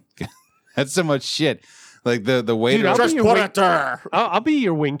next to me. That's so much shit. Like the waiter. Dude, I'll Just be your put it there. I'll be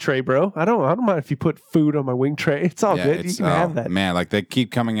your wing tray, bro. I don't mind if you put food on my wing tray. It's all good. You can have that. Man, like they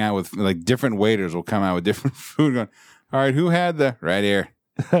keep coming out with like different waiters will come out with different food. Going, all right, who had the right here?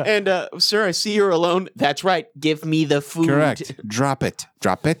 And sir, I see you're alone. That's right. Give me the food. Correct. Drop it.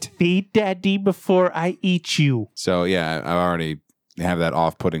 Feed daddy before I eat you. So yeah, I already have that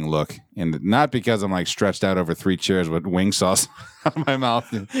off-putting look, and not because I'm like stretched out over 3 chairs with wing sauce out of my mouth,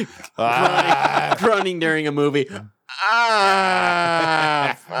 Groaning during a movie. Fuck.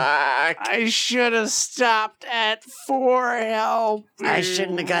 I should have stopped at 4 help. I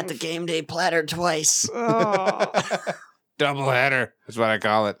shouldn't have got the game day platter twice. double header. That's what I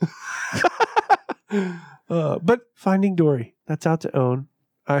call it. But Finding Dory, that's out to own.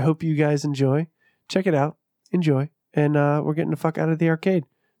 I hope you guys enjoy. Check it out. Enjoy. And we're getting the fuck out of the arcade.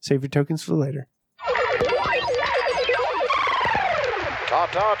 Save your tokens for later.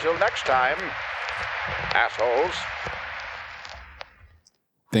 Ta-ta till next time. assholes.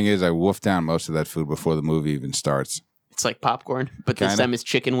 Thing is, I wolf down most of that food before the movie even starts. It's like popcorn, but this Kinda. time it's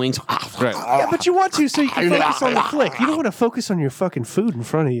chicken wings. Right. Yeah, but you want to so you can focus on the flick. You don't want to focus on your fucking food in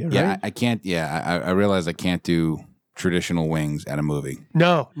front of you, right? Yeah, I can't. Yeah, I realize I can't do traditional wings at a movie.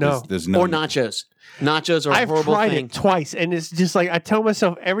 No. There's no Or nachos. Nachos are a I've horrible tried thing. it twice, and it's just like I tell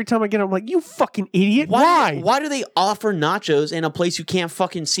myself every time I get it, I'm like, you fucking idiot. Why? Why do they offer nachos in a place you can't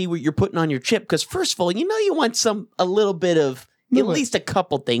fucking see what you're putting on your chip? Because first of all, you know you want a little bit of at least a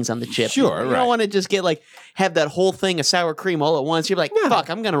couple things on the chip. Sure, You right. don't want to just get have that whole thing of sour cream all at once. You're like, fuck,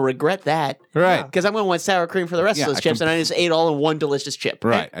 I'm gonna regret that. Right. Because I'm gonna want sour cream for the rest Yeah, of those I chips, and I just ate all in one delicious chip.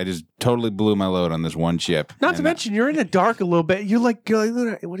 Right. I just totally blew my load on this one chip. Not to And, mention, you're in the dark a little bit. You're like,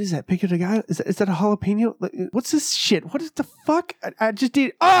 what is that? Pick it a guy. Is that a jalapeno? Like, what's this shit? What is the fuck? I just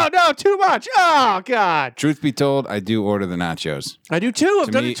did. Oh no, too much. Oh god. truth be told, I do order the nachos. I do too. I've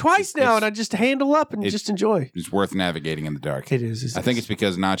To done me, it twice now, it's- and I just handle up and just enjoy. It's worth navigating in the dark. It is. I think it's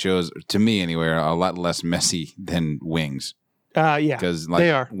because nachos, to me anyway, are a lot less messy than wings. Yeah, Because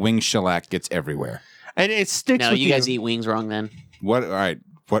they are, wing shellac gets everywhere. and it sticks. No, with you guys eat wings wrong then. What? All right.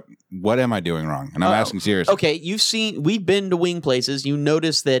 What am I doing wrong? And I'm asking seriously. Okay, we've been to wing places. You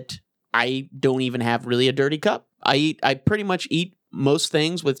notice that I don't even have really a dirty cup. I pretty much eat most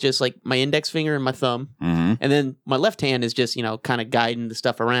things with just like my index finger and my thumb. Mm-hmm. And then my left hand is just, kind of guiding the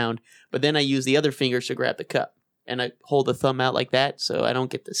stuff around. But then I use the other fingers to grab the cup. And I hold the thumb out like that so I don't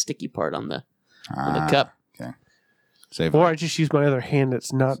get the sticky part on the cup. Okay. Save, Or I just use my other hand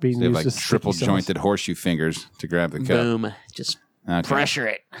that's not being save used like as sticky triple sauce. jointed horseshoe fingers to grab the cup. Boom. Just Okay. pressure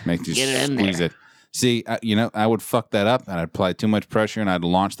it. Make you Get it in squeeze there. it. See, I would fuck that up, and I'd apply too much pressure, and I'd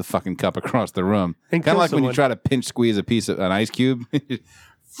launch the fucking cup across the room. And Kind of kill like when you someone. try to pinch squeeze a piece of an ice cube.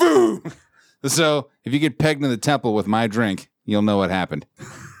 Foo! So if you get pegged in the temple with my drink, you'll know what happened.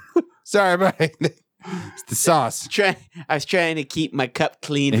 Sorry, buddy. It's the sauce. I was trying to keep my cup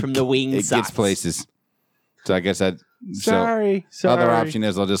clean from the wing It sauce. gets places. So I guess that. Sorry. Other option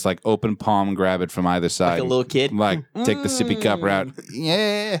is I'll just like open palm grab it from either side. Like a little kid. Like take the sippy cup route.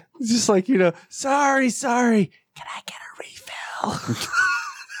 Yeah. It's just like, sorry. Can I get a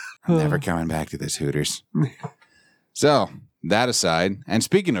refill? Never coming back to this Hooters. So that aside, and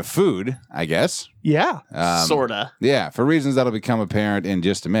speaking of food, I guess. Yeah. Sorta. Yeah, for reasons that'll become apparent in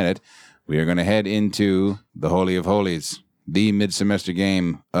just a minute, we are going to head into the Holy of Holies, the mid-semester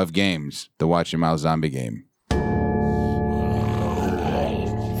game of games, the Watch Your Mouth Zombie game. The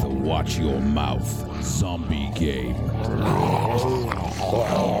Watch Your Mouth Zombie Game.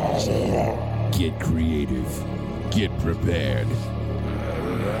 Get creative. Get prepared.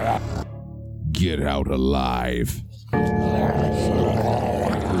 Get out alive.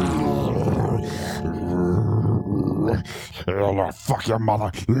 Fuck your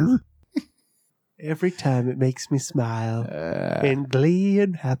mother. Every time it makes me smile in glee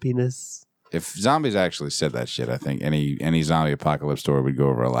and happiness. If zombies actually said that shit, I think any zombie apocalypse story would go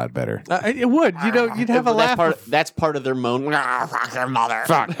over a lot better. It would. You'd have a laugh. That's part of their moan. Fuck your mother.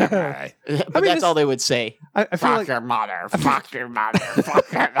 Fuck that guy. But mean, that's this- all they would say. I feel Fuck like your mother. Fuck your mother. Fuck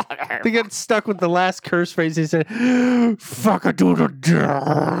your mother. they get stuck with the last curse phrase. They said, fuck a doodle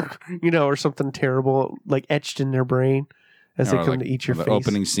dick, or something terrible, like etched in their brain as they Or come like to eat your the face.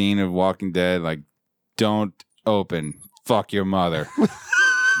 opening scene of Walking Dead, like, don't open. Fuck your mother.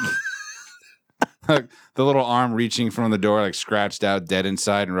 Like, the little arm reaching from the door, like scratched out, dead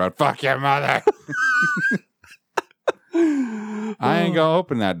inside, and wrote, fuck your mother. I ain't gonna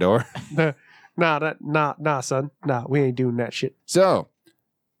open that door. Nah, son. Nah, we ain't doing that shit. So,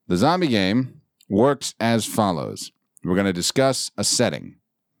 the zombie game works as follows. We're going to discuss a setting,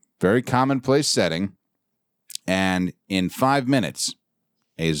 very commonplace setting, and in 5 minutes,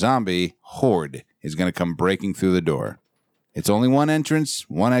 a zombie horde is going to come breaking through the door. It's only one entrance,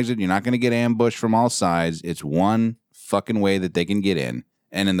 one exit. You're not going to get ambushed from all sides. It's one fucking way that they can get in.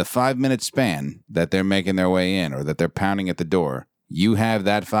 And in the 5-minute span that they're making their way in or that they're pounding at the door, you have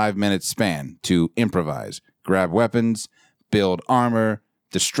that 5-minute span to improvise, grab weapons, build armor,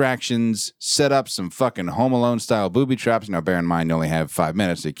 distractions, set up some fucking Home Alone style booby traps. Now, bear in mind, you only have 5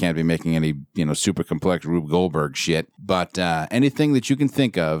 minutes, so you can't be making any, super complex Rube Goldberg shit. But anything that you can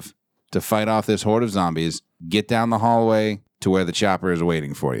think of to fight off this horde of zombies, get down the hallway to where the chopper is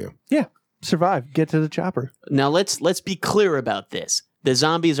waiting for you. Yeah. Survive. Get to the chopper. Now let's be clear about this. The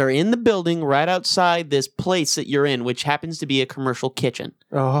zombies are in the building right outside this place that you're in, which happens to be a commercial kitchen.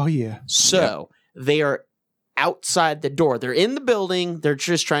 Oh, yeah. So they are outside the door. They're in the building. They're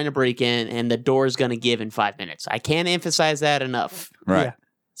just trying to break in, and the door is going to give in 5 minutes. I can't emphasize that enough. Right. Yeah.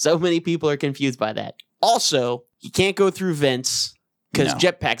 So many people are confused by that. Also, you can't go through vents because No.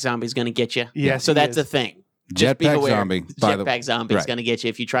 jetpack zombie's going to get you. Yes, so he that's is. the thing. Just be Jetpack aware. zombie. By the Jetpack zombie is right. going to get you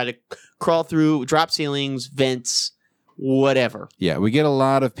if you try to crawl through, drop ceilings, vents, whatever. Yeah, we get a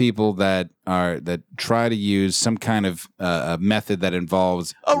lot of people that try to use some kind of a method that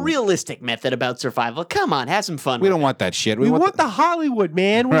involves. A realistic method about survival. Come on, have some fun. We with don't it. want that shit. We want the Hollywood,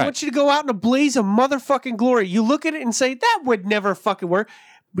 man. We Right. want you to go out in a blaze of motherfucking glory. You look at it and say, that would never fucking work.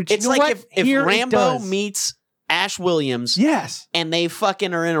 But you It's know like what? if Here it Rambo does. meets Ash Williams Yes. and they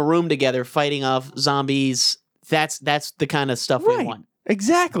fucking are in a room together fighting off zombies. That's the kind of stuff we Right. want.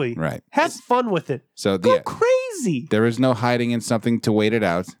 Exactly. Right. Have fun with it. So Go yeah, crazy. there is no hiding in something to wait it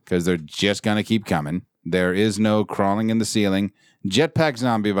out because they're just gonna keep coming. There is no crawling in the ceiling. Jetpack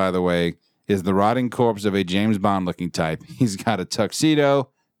zombie, by the way, is the rotting corpse of a James Bond looking type. He's got a tuxedo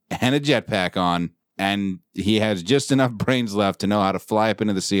and a jetpack on, and he has just enough brains left to know how to fly up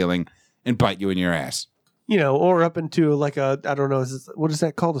into the ceiling and bite you in your ass. You know, or up into like a, I don't know, what is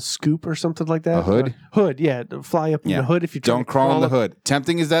that called? A scoop or something like that? A hood? Hood, yeah. To fly up in the hood if you try Don't to crawl in the up. hood.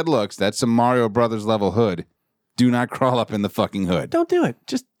 Tempting as that looks, that's some Mario Brothers level hood. Do not crawl up in the fucking hood. Don't do it.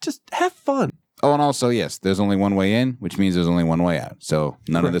 Just have fun. Oh, and also, yes, there's only one way in, which means there's only one way out. So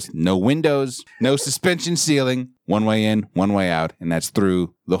none of this, no windows, no suspension ceiling, one way in, one way out, and that's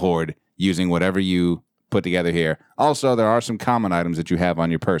through the horde using whatever you put together here. Also, there are some common items that you have on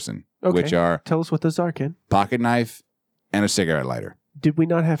your person, Okay. which are Tell us what those are, Ken. pocket knife and a cigarette lighter. Did we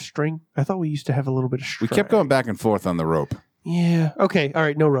not have string? I thought we used to have a little bit of We string. kept going back and forth on the rope. Yeah. Okay. All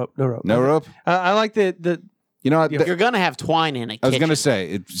right. No rope. No rope. No Okay. rope? I like the You know what? You're going to have twine in a I was kitchen. going to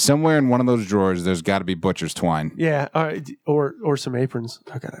say, somewhere in one of those drawers, there's got to be butcher's twine. yeah. All right. Or some aprons.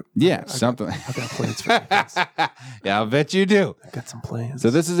 I got Yeah, something. I got plans for aprons. Yeah, I'll bet you do. I got some plans.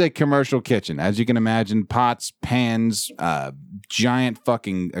 So this is a commercial kitchen. As you can imagine, pots, pans, giant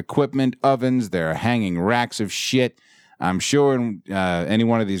fucking equipment, ovens. There are hanging racks of shit. I'm sure in any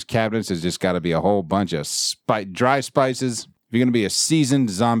one of these cabinets has just got to be a whole bunch of dry spices. If you're going to be a seasoned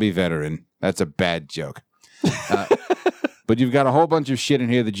zombie veteran, that's a bad joke. But you've got a whole bunch of shit in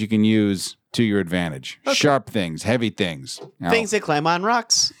here that you can use to your advantage. Sharp things, heavy things. Now, Things that climb on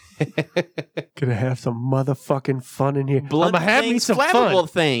rocks. Gonna have some motherfucking fun in here. Blood I'm gonna have me things, some flammable fun.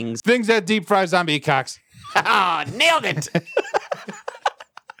 things. things that deep fry zombie cocks. Ah, nailed it.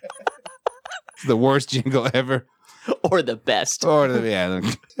 It's the worst jingle ever. Or the best. Or yeah.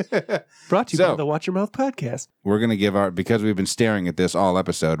 Brought to you So- by the Watch Your Mouth podcast. We're going to give because we've been staring at this all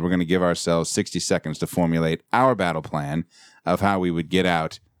episode, we're going to give ourselves 60 seconds to formulate our battle plan of how we would get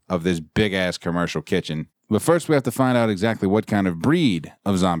out of this big ass commercial kitchen. But first, we have to find out exactly what kind of breed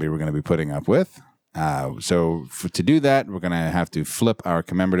of zombie we're going to be putting up with. To do that, we're going to have to flip our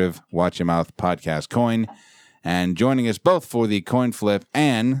commemorative Watch Your Mouth podcast coin. And joining us both for the coin flip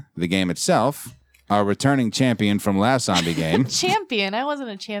and the game itself, our returning champion from last zombie game. Champion? I wasn't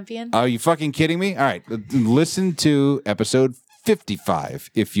a champion. Are you fucking kidding me? All right, listen to episode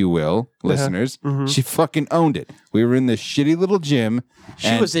 55, if you will, listeners. She fucking owned it. We were in this shitty little gym.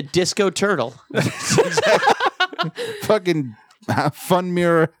 She was a disco turtle. fucking Fun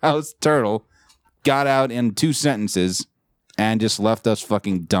Mirror House Turtle. Got out in 2 sentences and just left us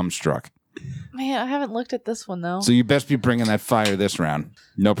fucking dumbstruck. Man, I haven't looked at this one though. So you best be bringing that fire this round.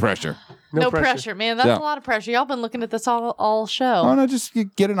 No pressure. No pressure, man. That's Yeah. a lot of pressure. Y'all been looking at this all show. Oh no, just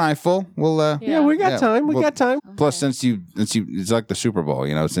get an eyeful. We'll Yeah, we got Yeah, time. We well- got time. Plus, since you, it's like the Super Bowl,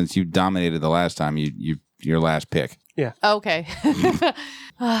 since you dominated the last time, your last pick. Okay.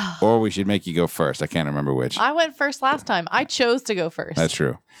 Or we should make you go first. I can't remember which. I went first last time. I chose to go first. That's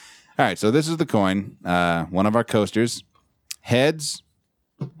true. All right, so this is the coin. One of our coasters. Heads,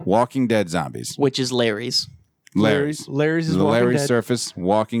 Walking Dead zombies. Which is Larry's. Larry's. Larry's is The Walking Larry's Dead. surface,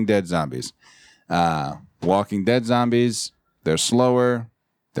 Walking Dead zombies. Walking Dead zombies, they're slower,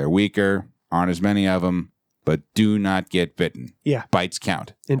 they're weaker, aren't as many of them, but do not get bitten. Yeah. Bites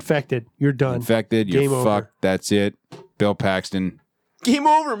count. Infected. You're done. Infected, you're Game over. fucked. That's it. Bill Paxton. Game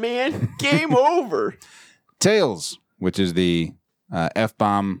over, man. Game over. Tails, which is the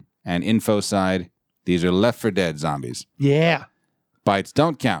F-bomb and info side. These are Left 4 Dead zombies. Yeah. Bites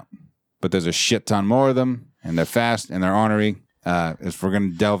don't count, but there's a shit ton more of them, and they're fast and they're ornery. If we're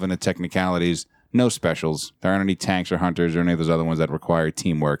going to delve into technicalities, no specials. There aren't any tanks or hunters or any of those other ones that require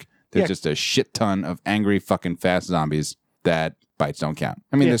teamwork. There's Yeah. just a shit ton of angry fucking fast zombies that bites don't count.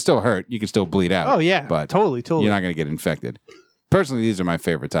 I mean, Yeah. they're still hurt. You can still bleed out. Oh yeah. But totally. you're not going to get infected. Personally, these are my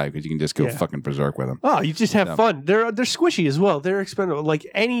favorite type because you can just go Yeah. fucking berserk with them. Oh, you just have No. fun. They're squishy as well. They're expendable. Like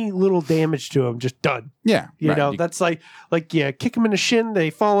any little damage to them, just done. Yeah. You right. know, that's like yeah, kick them in the shin, they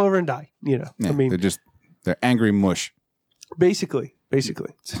fall over and die. yeah, I mean, they're angry mush. basically.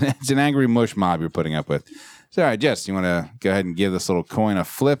 basically. It's an angry mush mob you're putting up with. So, all right, Jess, you want to go ahead and give this little coin a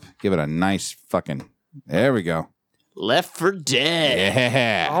flip? Give it a nice fucking... There we go. Left for Dead.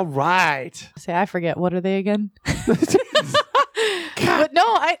 Yeah. All right. Say, I forget. What are they again? But no,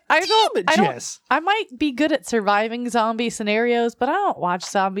 I don't. Jess. I might be good at surviving zombie scenarios, but I don't watch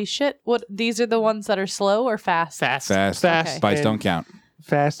zombie shit. What? These are the ones that are slow or fast? Fast. Fast. Okay. Bites and don't count.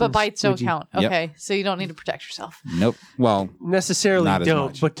 Fast. But and bites don't squidgy. count. Yep. Okay, so you don't need to protect yourself. Nope. Well, Necessarily Not as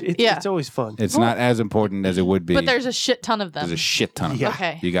don't, much. but Yeah. it's always fun. it's not as important as it would be. But there's a shit ton of them. There's a shit ton of Yeah. them.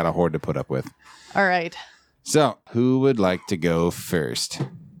 Okay. You got a horde to put up with. All right. So, who would like to go first?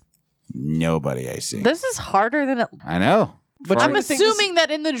 Nobody, I see. This is harder than it. I know. But I'm I think this- assuming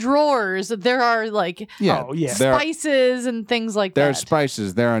that in the drawers there are like Yeah. Oh, yeah. There, spices and things like there are that.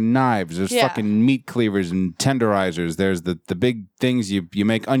 spices. There are knives. There's Yeah. fucking meat cleavers and tenderizers. There's the big things you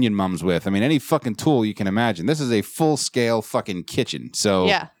make onion mums with. I mean, any fucking tool you can imagine. This is a full-scale fucking kitchen. So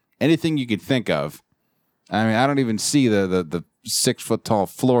Yeah. anything you could think of. I mean, I don't even see the 6-foot-tall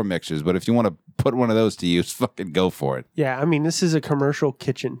floor mixers, but if you want to put one of those to use, fucking go for it. Yeah, I mean, this is a commercial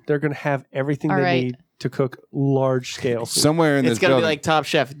kitchen. They're going to have everything All they right. need to cook large scale food. Somewhere in It's this gonna be building. like Top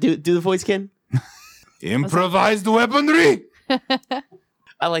Chef. Do the voice, Ken? Improvised weaponry.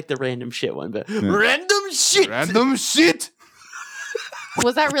 I like the random shit one, but random shit. Random shit.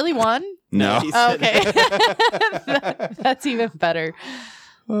 Was that really one? No. He said- Okay. That's even better.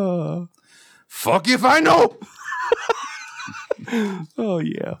 Fuck if I know. Oh,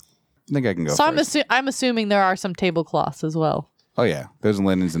 yeah. I think I can go So first. I'm assuming there are some tablecloths as well. Oh, yeah. There's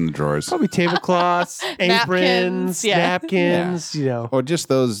linens in the drawers. Probably tablecloths, aprons, Napkins, yeah. napkins, you know. Or just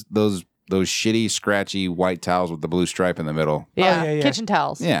those shitty, scratchy white towels with the blue stripe in the middle. Yeah. yeah, yeah. Kitchen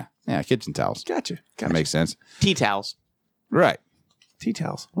towels. Yeah. Yeah, kitchen towels. Gotcha. That makes sense. Tea towels. Right. Tea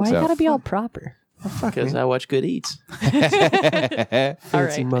towels. Why So- you gotta be all proper? Because I watch Good Eats. All Fancy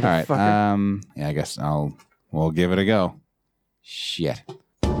right. All right. motherfucker. Yeah, I guess we'll give it a go. Shit.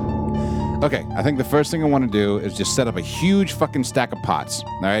 Okay, I think the first thing I want to do is just set up a huge fucking stack of pots.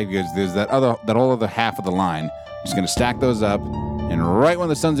 All right, because there's that whole other half of the line. I'm just gonna stack those up, and right when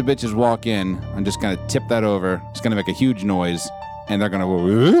the sons of bitches walk in, I'm just gonna tip that over. It's gonna make a huge noise, and they're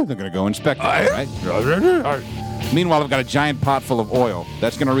gonna go inspect it. Right? Meanwhile, I've got a giant pot full of oil.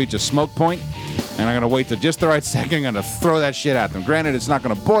 That's gonna reach a smoke point, and I'm gonna wait till just the right second. I'm gonna throw that shit at them. Granted, it's not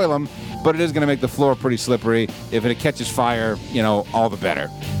gonna boil them, but it is gonna make the floor pretty slippery. If it catches fire, all the better.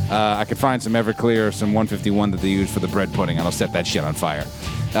 I could find some Everclear or some 151 that they use for the bread pudding, and I'll set that shit on fire.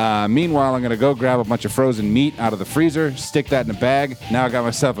 Meanwhile, I'm going to go grab a bunch of frozen meat out of the freezer, stick that in a bag. Now I got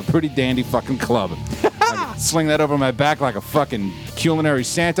myself a pretty dandy fucking club. I can sling that over my back like a fucking culinary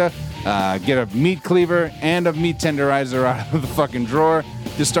Santa. Get a meat cleaver and a meat tenderizer out of the fucking drawer.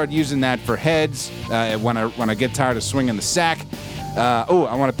 Just start using that for heads when I get tired of swinging the sack. I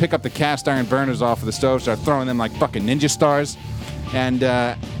want to pick up the cast iron burners off of the stove, start throwing them like fucking ninja stars. And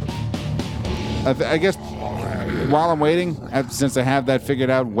I guess while I'm waiting, since I have that figured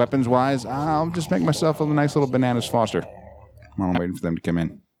out weapons-wise, I'll just make myself a nice little bananas Foster while I'm waiting for them to come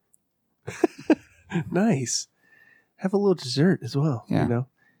in. Nice. Have a little dessert as well. Yeah. You know?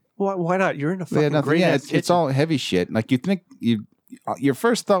 Why not? You're in a Yeah, fucking nothing. great Yeah, ass it's all heavy shit. Like you think your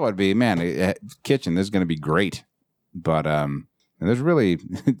first thought would be, man, kitchen, this is going to be great, but there's really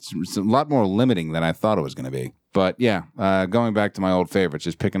it's a lot more limiting than I thought it was going to be. But yeah, going back to my old favorites,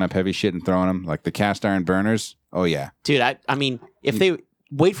 just picking up heavy shit and throwing them, like the cast iron burners. Oh yeah, Dude, I mean, if they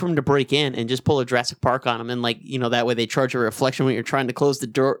wait for them to break in and just pull a Jurassic Park on them, and that way they charge a reflection when you're trying to close the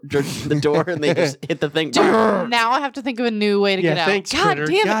door, and they just hit the thing. Now I have to think of a new way to Yeah, get out. thanks, God Critter.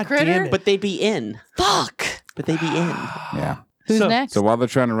 damn God it, Critter. damn it. But they'd be in. Fuck. But they'd be in. yeah. Who's So- next? So while they're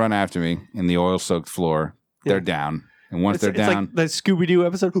trying to run after me in the oil-soaked floor, they're down, and once It's, they're it's down, like the Scooby Doo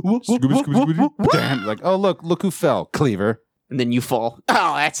episode. down, like, oh look who fell, Cleaver. And then you fall.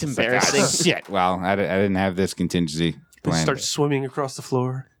 Oh, that's embarrassing. Shit. Well, I didn't have this contingency They planned. start swimming across the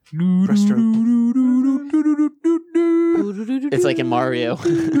floor. Breaststroke. It's like in Mario.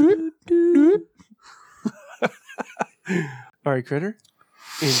 All right, Critter.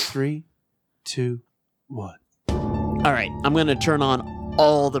 In 3, 2, 1. All right, I'm going to turn on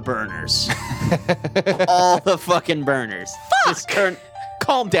all the burners. All the fucking burners. Just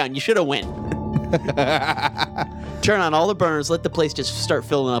calm down. You should have went. Turn on all the burners. Let the place just start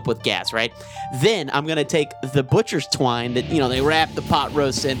filling up with gas, right? Then I'm going to take the butcher's twine that, they wrap the pot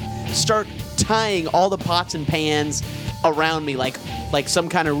roast in, start tying all the pots and pans around me like some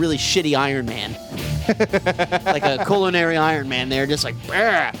kind of really shitty Iron Man. Like a culinary Iron Man there, just like,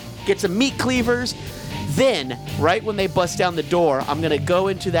 brr, get some meat cleavers. Then, right when they bust down the door, I'm going to go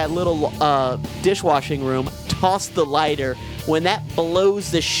into that little dishwashing room, toss the lighter. When that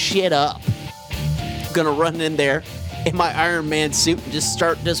blows the shit up, I'm gonna run in there in my Iron Man suit and just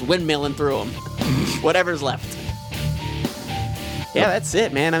start just windmilling through them. Whatever's left. Yeah, that's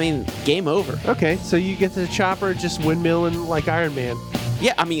it, man. I mean, game over. Okay, so you get the chopper just windmilling like Iron Man.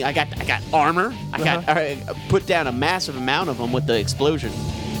 Yeah, I mean, I got armor. I put down a massive amount of them with the explosion.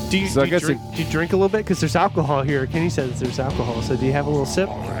 Do you drink a little bit? Because there's alcohol here. Kenny says there's alcohol. So do you have a little sip?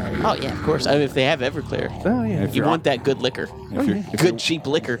 Oh, yeah, of course. I mean, if they have Everclear. Oh, yeah. You want that good liquor. Good, cheap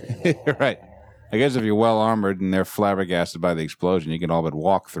liquor. Right. I guess if you're well armored and they're flabbergasted by the explosion, you can all but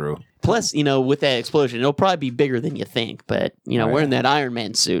walk through. Plus, with that explosion, it'll probably be bigger than you think. But, wearing that Iron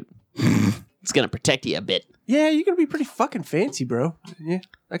Man suit, it's going to protect you a bit. Yeah, you're going to be pretty fucking fancy, bro. Yeah,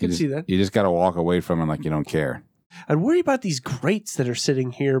 I can see that. You just got to walk away from it like you don't care. I'd worry about these grates that are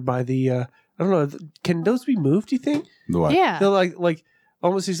sitting here by the, I don't know, can those be moved, do you think? The what? Yeah. They're like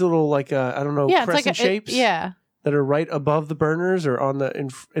almost these little, I don't know, Yeah, crescent it's like shapes yeah. that are right above the burners or on the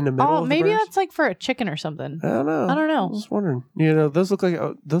in the middle of the maybe burners. that's like for a chicken or something. I don't know. I was just wondering.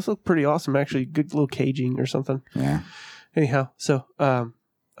 Those look pretty awesome, actually. Good little caging or something. Yeah. Anyhow, so, All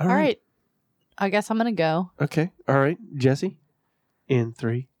right. I guess I'm going to go. Okay. All right. Jesse, in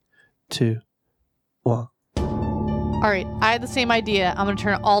 3, 2, 1. All right. I had the same idea. I'm going to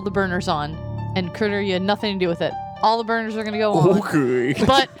turn all the burners on. And Critter, you had nothing to do with it. All the burners are going to go on. Okay.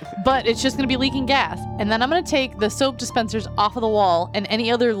 But it's just going to be leaking gas. And then I'm going to take the soap dispensers off of the wall and any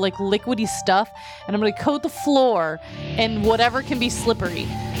other like liquidy stuff. And I'm going to coat the floor in whatever can be slippery.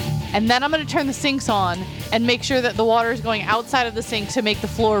 And then I'm going to turn the sinks on and make sure that the water is going outside of the sink to make the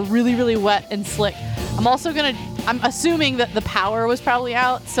floor really, really wet and slick. I'm assuming that the power was probably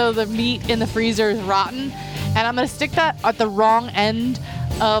out, so the meat in the freezer is rotten. And I'm going to stick that at the wrong end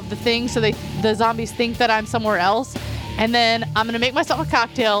of the thing so the zombies think that I'm somewhere else. And then I'm going to make myself a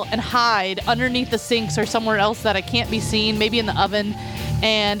cocktail and hide underneath the sinks or somewhere else that I can't be seen, maybe in the oven.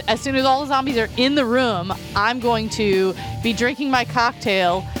 And as soon as all the zombies are in the room, I'm going to be drinking my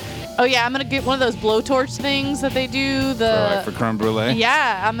cocktail. Oh, yeah, I'm going to get one of those blowtorch things that they do. For creme brulee?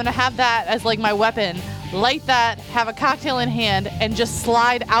 Yeah, I'm going to have that as like my weapon. Light that, have a cocktail in hand, and just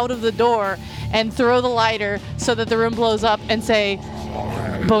slide out of the door and throw the lighter so that the room blows up and say,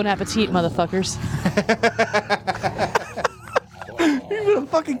 "Bon appetit, motherfuckers." Even a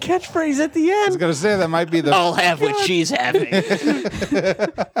fucking catchphrase at the I was end. going to say that might be the... I'll have what she's having.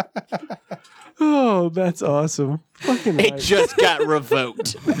 Oh, that's awesome. Fucking It right. just got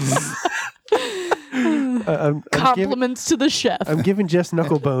revoked. I'm Compliments to the chef. I'm giving Jess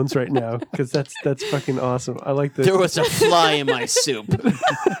knuckle bones right now because that's fucking awesome. I like this. There was a fly in my soup.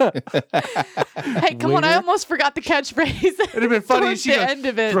 Hey, come on! I almost forgot the catchphrase. It'd have been funny if Towards she the goes, end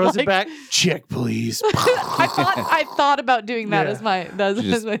of it, throws like- it back. Check, please. I thought about doing that Yeah. as my She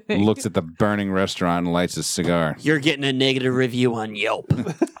just my thing. looks at the burning restaurant and lights a cigar. You're getting a negative review on Yelp.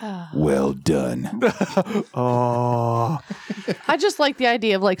 Well done. Oh, I just like the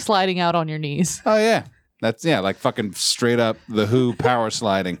idea of like sliding out on your knees. Oh, yeah. That's, like fucking straight up The Who power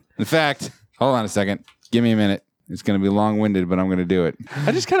sliding. In fact, hold on a second. Give me a minute. It's going to be long-winded, but I'm going to do it.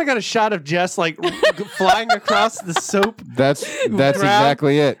 I just kind of got a shot of Jess like flying across the soap, That's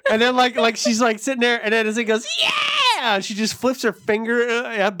exactly it. and then like she's like sitting there, and then as it goes, yeah, she just flips her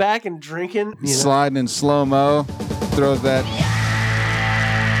finger back and drinking. Sliding in slow-mo. Throws that.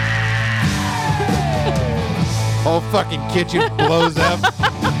 Whole fucking kitchen blows up.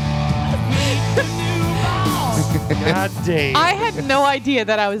 God damn. I had no idea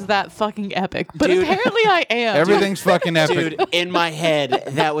that I was that fucking epic, but Dude. apparently I am. Everything's fucking epic. Dude, in my head,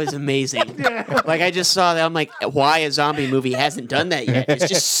 that was amazing. Like, I just saw that. I'm like, why a zombie movie hasn't done that yet? It's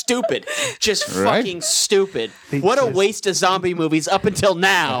just stupid. Just Right? fucking stupid. What a waste of zombie movies up until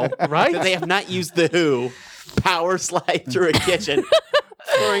now. Right? That they have not used The Who. Power slide through a kitchen,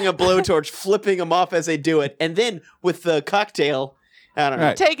 throwing a blowtorch, flipping them off as they do it. And then with the cocktail, I don't know.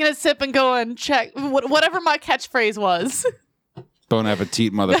 Right. Taking a sip and going, check whatever my catchphrase was. Bon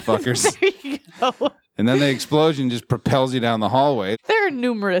appetit, motherfuckers. There you go. And then the explosion just propels you down the hallway. There are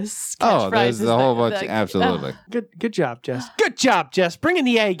numerous Oh, there's catchphrases the whole that- bunch. that- Absolutely. Good job, Jess. Good job, Jess. Bringing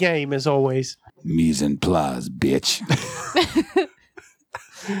the A game as always. Mise en place, bitch.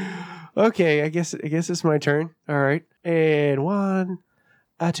 Okay, I guess it's my turn. All right, and 1,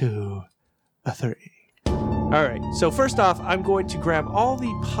 2, 3. All right. So first off, I'm going to grab all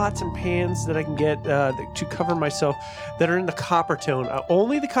the pots and pans that I can get to cover myself that are in the copper tone.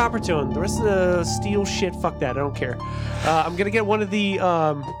 Only the copper tone. The rest of the steel shit, fuck that. I don't care. I'm gonna get one of the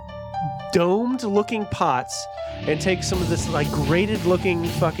domed-looking pots and take some of this like grated-looking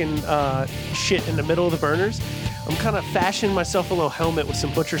fucking shit in the middle of the burners. I'm I'm kind of fashioning myself a little helmet with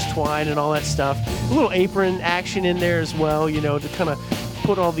some butcher's twine and all that stuff. A little apron action in there as well, to kind of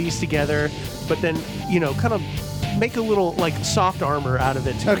put all these together. But then, kind of make a little like soft armor out of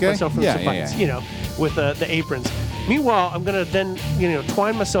it to keep myself from some bites, with the aprons. Meanwhile, I'm going to then,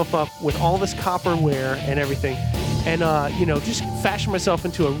 twine myself up with all this copperware and everything. And, just fashion myself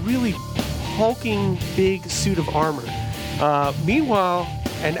into a really hulking big suit of armor. Meanwhile,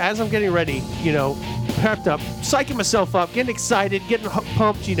 and as I'm getting ready, prepped up, psyching myself up, getting excited, getting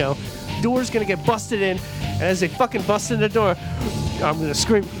pumped, door's gonna get busted in. And as they fucking bust in the door, I'm gonna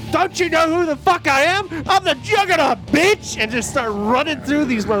scream, "Don't you know who the fuck I am? I'm the Juggernaut, bitch!" And just start running through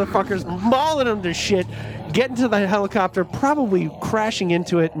these motherfuckers, mauling them to shit, getting to the helicopter, probably crashing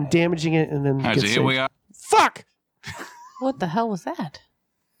into it and damaging it, and then get Here we are. Fuck! What the hell was that?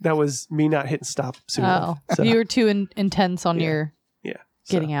 That was me not hitting stop soon enough. So, You were too intense on your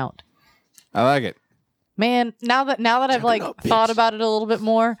getting out. I like it. Man, now that I've Juggernaut, thought bitch. about it a little bit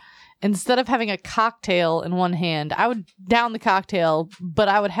more, instead of having a cocktail in one hand, I would down the cocktail, but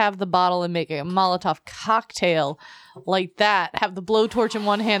I would have the bottle and make a Molotov cocktail like that. Have the blowtorch in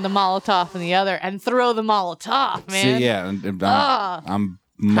one hand, the Molotov in the other, and throw the Molotov, man. See, yeah, I'm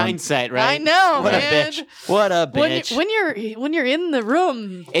Hindsight, right? I know, What a man. What a bitch. When you're in the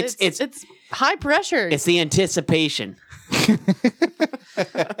room, it's high pressure. It's the anticipation.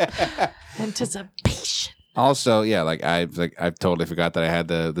 Anticipation. Also, yeah, I totally forgot that I had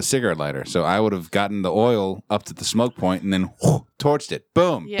the cigarette lighter. So I would have gotten the oil up to the smoke point and then torched it.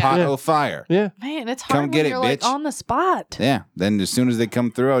 Boom, Yeah. pot Yeah. of fire. yeah. Man, it's Come hard get when it, you're like bitch. on the spot. Yeah. Then as soon as they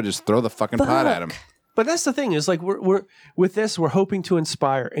come through, I'll just throw the fucking pot at them. But that's the thing is like we're with this we're hoping to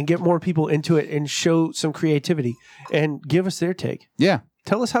inspire and get more people into it and show some creativity and give us their take. Yeah.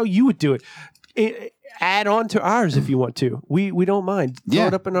 Tell us how you would do it. Add on to ours if you want to. We don't mind. Throw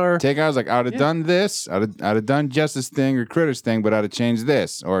it up in our. Take ours like I'd have done this. I'd have done Justice thing or Critters thing, but I'd have changed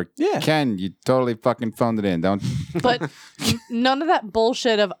this. Or Ken, you totally fucking phoned it in. Don't. But none of that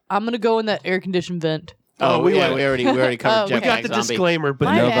bullshit of I'm gonna go in that air conditioned vent. we yeah, went- we already covered Oh, we got Jetpack the Zombie. disclaimer, but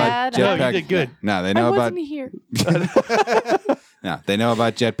My know bad. about No, jetpack. you did good. No, they I know about. wasn't here. No, they know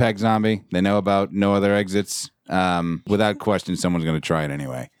about Jetpack Zombie. They know about no other exits. Without question, someone's going to try it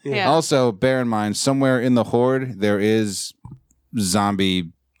anyway. Yeah. Also, bear in mind, somewhere in the horde there is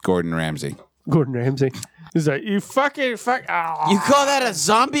zombie Gordon Ramsay. Gordon Ramsay. He's like, you fucking fuck. Oh. You call that a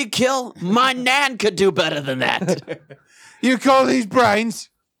zombie kill? My nan could do better than that. You call these brains?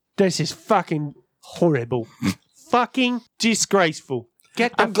 This is fucking horrible. Fucking disgraceful.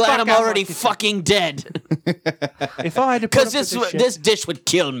 Get the I'm glad fuck I'm out of already my kitchen. fucking dead. If I had to put Because up with this shit, this dish would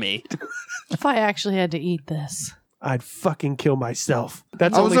kill me. If I actually had to eat this. I'd fucking kill myself.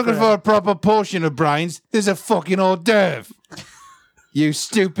 That's I was only looking for a proper portion of brains. There's a fucking hors d'oeuvre. You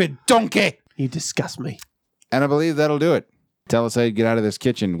stupid donkey. You disgust me. And I believe that'll do it. Tell us how you get out of this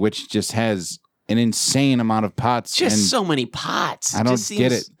kitchen, which just has an insane amount of pots. Just and so many pots. I don't Just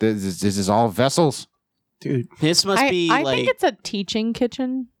get seems- it. This is all vessels. Dude. This must be I like think it's a teaching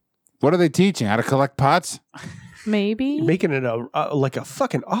kitchen. What are they teaching? How to collect pots? Maybe. Making it like a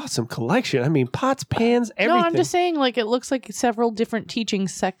fucking awesome collection. I mean, pots, pans, everything. No, I'm just saying, like, it looks like several different teaching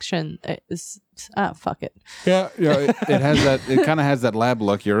sections. Fuck it. Yeah, it has that. It kind of has that lab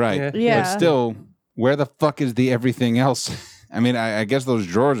look. You're right. Yeah. Yeah. But still, where the fuck is the everything else? I mean, I guess those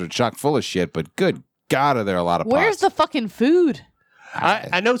drawers are chock full of shit. But good God, are there a lot of Where's pots? the fucking food?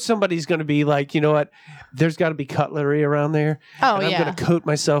 I know somebody's going to be like, you know what? There's got to be cutlery around there. Oh, and I'm yeah. going to coat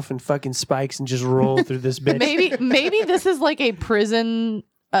myself in fucking spikes and just roll through this bitch. Maybe this is like a prison,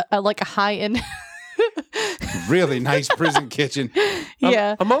 like a high end. Really nice prison kitchen.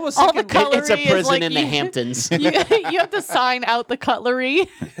 Yeah. I'm almost All the thinking cutlery it's a is prison like in the you- Hamptons. you have to sign out the cutlery.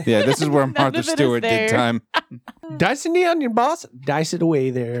 Yeah, this is where None Martha of it is Stewart did there. time. dicing the onion, boss. Dice it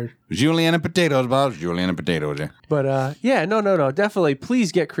away there. Julienne and potatoes, boss. Julienne and potatoes. Yeah. But yeah, no. Definitely,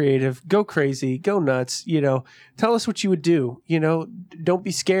 please get creative. Go crazy. Go nuts. Tell us what you would do. Don't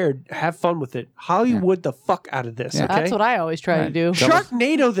be scared. Have fun with it. Hollywood the fuck out of this, Yeah. okay? That's what I always try to do.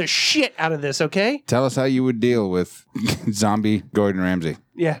 Sharknado the shit out of this, okay? Tell us how you would deal with zombie Gordon Ramsay,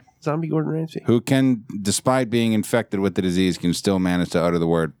 Yeah, zombie Gordon Ramsay. who can, despite being infected with the disease, can still manage to utter the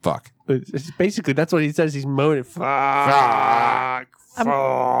word fuck. It's basically, that's what he says. He's moaning. Fuck.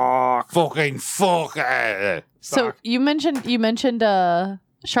 Fucking fuck. So you mentioned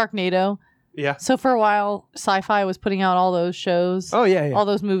Sharknado. Yeah. So for a while, Sci-Fi was putting out all those shows, Oh, yeah. all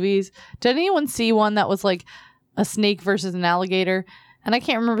those movies. Did anyone see one that was like a snake versus an alligator? And I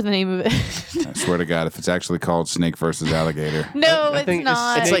can't remember the name of it. I swear to God, if it's actually called Snake versus Alligator. No, I think it's it's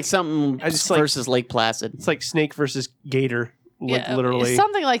not. It's like something I just like- versus Lake Placid. It's like snake versus gator literally.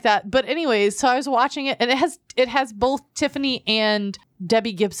 something like that. But anyways, so I was watching it, and it has both Tiffany and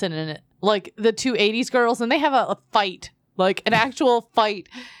Debbie Gibson in it, like the two 80s girls, and they have a fight, like an actual fight.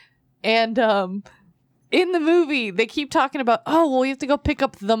 And in the movie, they keep talking about, oh, well, we have to go pick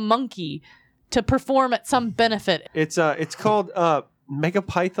up the monkey to perform at some benefit. It's called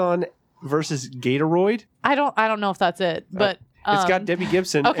Megapython versus Gatoroid. I don't know if that's it, but It's got Debbie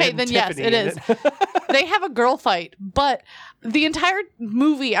Gibson. Okay, and then Tiffany yes, it in is. They have a girl fight, but the entire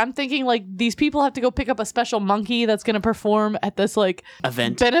movie, I'm thinking like these people have to go pick up a special monkey that's going to perform at this like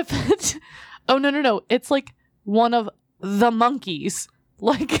Event. benefit. Oh no! It's like one of the monkeys,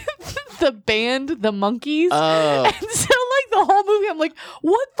 like the band, the Monkeys. Oh. And so like the whole movie, I'm like,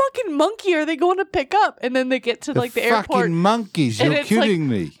 what fucking monkey are they going to pick up? And then they get to like the airport. Fucking monkeys! and You're it's, like, kidding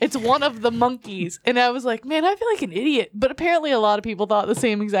me. It's one of the monkeys. And I was like, man, I feel like an idiot. But apparently a lot of people thought the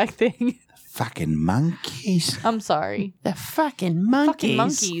same exact thing. Fucking monkeys! I'm sorry. The fucking monkeys. Fucking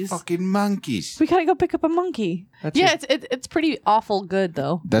monkeys. Fucking monkeys! We gotta go pick up a monkey. It's pretty awful good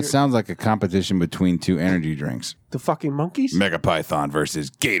though. That sounds like a competition between two energy drinks. The fucking monkeys? Megapython versus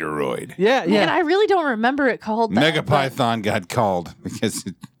Gatoroid. Yeah, Man, I really don't remember it called that. Megapython got called because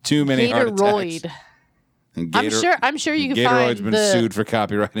too many heart attacks. Gatoroid. And I'm sure you can Gatoroid's find been sued for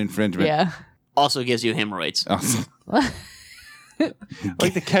copyright infringement. Yeah. Also gives you hemorrhoids.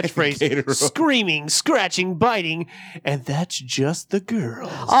 like the catchphrase, Gatoroid. screaming, scratching, biting, and that's just the girls.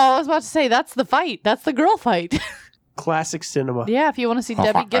 Oh, I was about to say that's the fight. That's the girl fight. Classic cinema. Yeah, if you want to see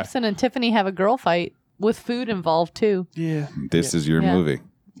Debbie Gibson and Tiffany have a girl fight with food involved too. Yeah. This is your Yeah. movie.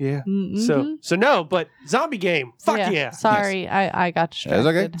 Yeah. Mhm. So no, but zombie game. Fuck yeah. Sorry, I got That's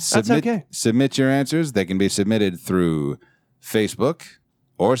okay. distracted. okay. Submit your answers. They can be submitted through Facebook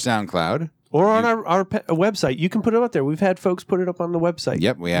or SoundCloud. Or on our website. You can put it up there. We've had folks put it up on the website.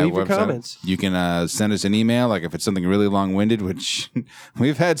 Yep, we have Leave your website. comments. You can send us an email, like if it's something really long-winded, which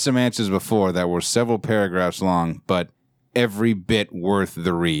we've had some answers before that were several paragraphs long, but every bit worth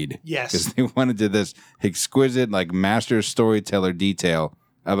the read. Yes. Because they wanted to this exquisite, like master storyteller detail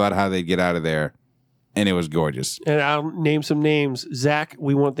about how they'd get out of there, and it was gorgeous. And I'll name some names. Zach,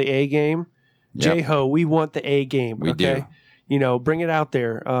 we want the A game. Yep. J-Ho, we want the A game. We do. You know, bring it out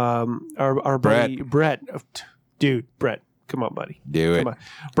there. Our buddy Brett. Dude, Brett. Come on, buddy. Do it. Come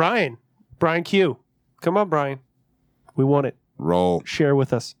on. Brian Q. Come on, Brian. We want it. Roll. Share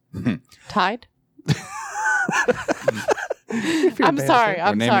with us. Tied? If you're a I'm bastard. sorry.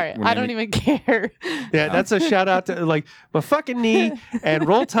 I'm We're sorry. naming- I don't even care. Yeah, that's a shout out to like my fucking knee and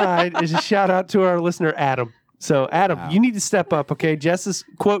Roll Tide is a shout out to our listener Adam. So Adam, you need to step up, okay? Jess is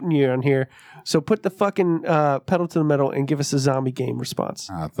quoting you on here. So put the fucking pedal to the metal and give us a zombie game response.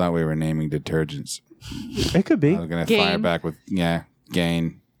 I thought we were naming detergents. It could be. I was going to fire Gain. back with,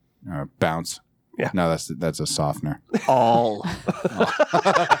 gain or bounce. Yeah. No, that's a softener. All.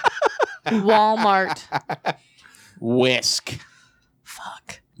 Walmart. Whisk.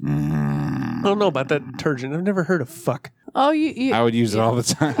 Fuck. I don't know about that detergent. I've never heard of fuck. Oh, you I would use it all the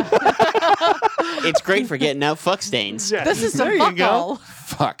time. It's great for getting out fuck stains. this is some there you fuck go. all.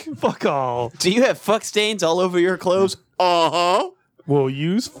 Fuck. Fuck all. Do you have fuck stains all over your clothes? Uh-huh. We'll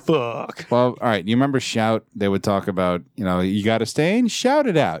use fuck. Well, all right. You remember Shout? They would talk about, you got a stain? Shout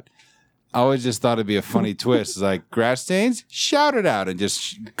it out. I always just thought it'd be a funny twist. It's like, grass stains? Shout it out. And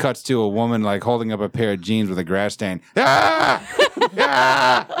just cuts to a woman like holding up a pair of jeans with a grass stain. Ah!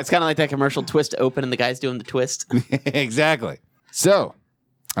 Ah! It's kind of like that commercial twist open and the guy's doing the twist. Exactly. So,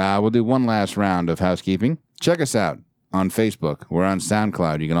 we'll do one last round of housekeeping. Check us out on Facebook. We're on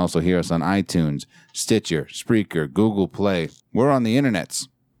SoundCloud. You can also hear us on iTunes, Stitcher, Spreaker, Google Play. We're on the internets.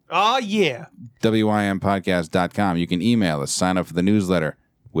 Oh, yeah. WIMPodcast.com. You can email us, sign up for the newsletter,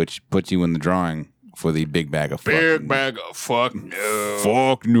 which puts you in the drawing for the big bag of fuck. Big bag of fuck no.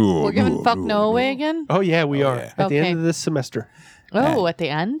 Fuck no. We're giving fuck no away again? Oh, yeah, we are. yeah. At the Okay. end of this semester. Oh, at the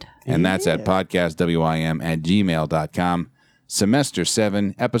end? And that's at podcastwim@gmail.com. Semester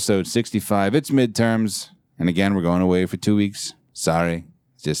 7, episode 65. It's midterms. And again, we're going away for 2 weeks. Sorry.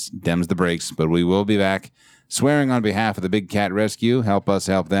 Just dems the breaks, but we will be back. Swearing on behalf of the Big Cat Rescue. Help us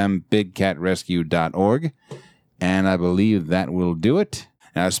help them. BigCatRescue.org. And I believe that will do it.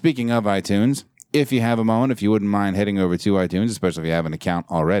 Now, speaking of iTunes, if you have a moment, if you wouldn't mind heading over to iTunes, especially if you have an account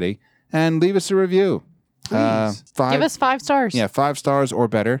already, and leave us a review. Give us 5 stars. Yeah, 5 stars or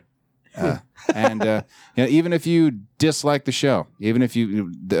better. And even if you dislike the show, even if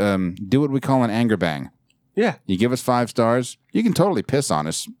you do what we call an anger bang, Yeah. you give us 5 stars. You can totally piss on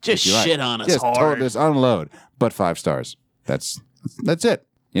us. Just if you like. shit on us Just hard. just unload, but 5 stars. That's it.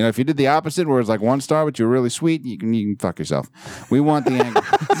 You know, if you did the opposite, where it's like 1 star, but you're really sweet, you can fuck yourself. We want the angry.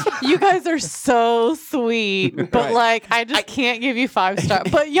 You guys are so sweet, but Right. like I just can't give you 5 stars.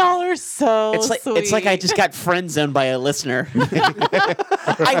 But y'all are so sweet. It's like I just got friend zoned by a listener.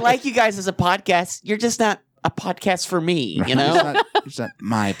 I like you guys as a podcast. You're just not a podcast for me, you know? It's not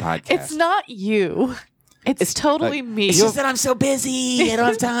my podcast. It's not you. It's totally me. It's just that I'm so busy. I don't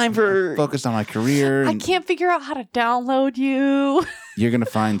have time for. Focused on my career. I And can't figure out how to download you you're gonna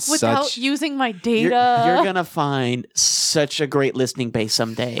find without such. using my You're, data. you're gonna find such a great listening base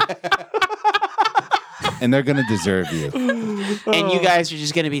someday, And they're gonna deserve you. and you guys are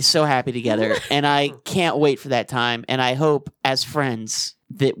just gonna be so happy together. And I can't wait for that time. And I hope, as friends,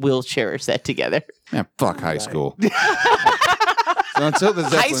 that we'll cherish that together. Man, fuck high school. So until the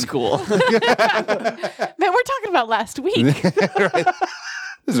High Zeppelin, school. Man, we're talking about last week. Right.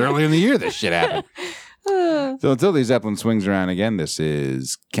 This is early in the year this shit happened. So until the Zeppelin swings around again, this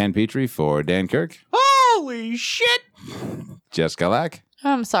is Ken Petrie for Dan Kirk, Holy shit! Jessica Lack.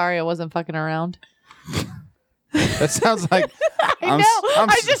 I'm sorry I wasn't fucking around. That sounds like I know.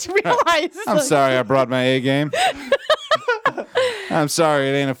 I just realized. I'm like, sorry I brought my A game. I'm sorry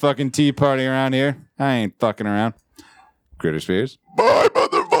it ain't a fucking tea party around here. I ain't fucking around. Critter Spears. Bye,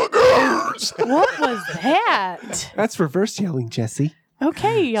 motherfuckers! What was that? That's reverse yelling, Jesse.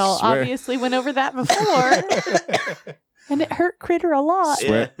 Okay, y'all Swear. obviously went over that before. And it hurt Critter a lot.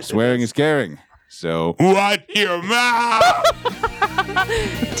 Swearing is caring. So, what your mouth?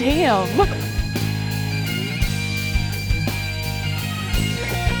 Damn.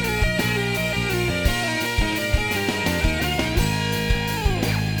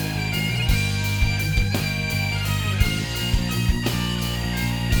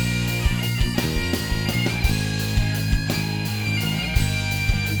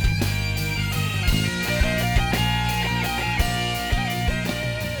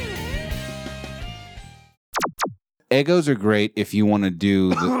 Egos are great if you want to do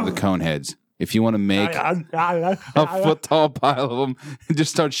the cone heads. If you want to make a foot tall pile of them and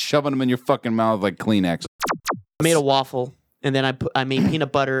just start shoving them in your fucking mouth like Kleenex. I made a waffle, and then I made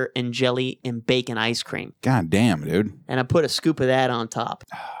peanut butter and jelly and bacon ice cream, God damn, dude. and I put a scoop of that on top,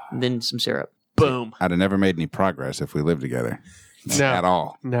 and then some syrup. Boom. I'd have never made any progress if we lived together. No. At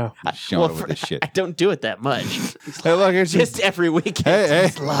all. No. Showing it with this shit. I don't do it that much. Hey, look, here's Just every weekend. Hey,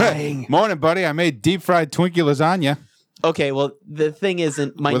 lying. Morning, buddy. I made deep fried Twinkie lasagna Okay, well, the thing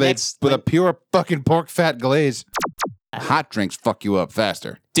isn't my with next. a pure fucking pork fat glaze. Hot drinks fuck you up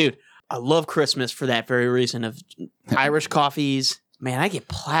faster. Dude, I love Christmas for that very reason of Irish coffees. Man, I get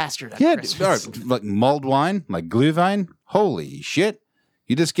plastered at Yeah, Christmas. like mulled wine, like Glühwein. Holy shit!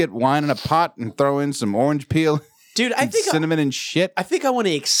 You just get wine in a pot and throw in some orange peel, Dude, I and think cinnamon and shit. I think I want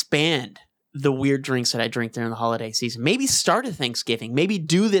to expand the weird drinks that I drink during the holiday season. Maybe start at Thanksgiving. Maybe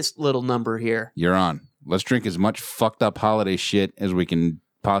do this little number here. You're on. Let's drink as much fucked up holiday shit as we can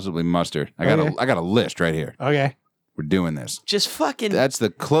possibly muster. I got a list right here. Okay. We're doing this. Just fucking. That's the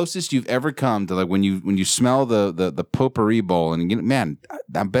closest you've ever come to like when you smell the potpourri bowl and man,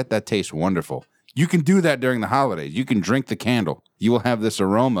 I bet that tastes wonderful. You can do that during the holidays. You can drink the candle. You will have this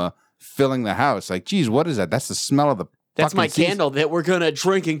aroma filling the house. Like, geez, what is that? That's the smell of the. That's fucking my season. candle that we're gonna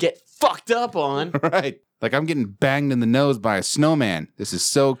drink and get fucked up on. Right. Like I'm getting banged in the nose by a snowman. This is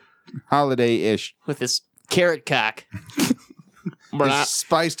so holiday-ish. With this carrot cock. This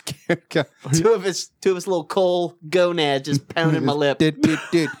spiced carrot. two of his little coal gonads just pounding my lip. Dit,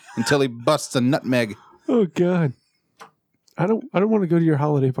 until he busts a nutmeg. Oh God. I don't want to go to your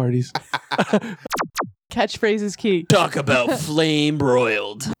holiday parties. Catchphrase is key. Talk about flame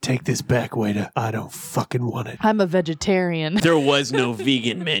broiled. Take this back, waiter. I don't fucking want it. I'm a vegetarian. There was no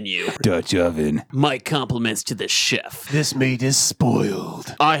vegan menu. Dutch oven. My compliments to the chef. This meat is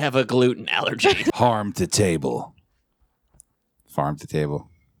spoiled. I have a gluten allergy. Farm to table. Farm to table.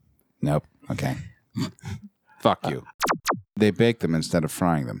 Nope. Okay. Fuck you. They bake them instead of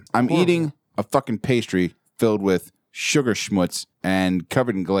frying them. I'm eating a fucking pastry filled with sugar schmutz and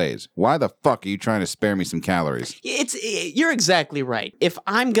covered in glaze. Why the fuck are you trying to spare me some calories? You're exactly right. If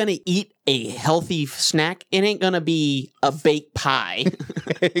I'm gonna eat a healthy snack, it ain't gonna be a baked pie.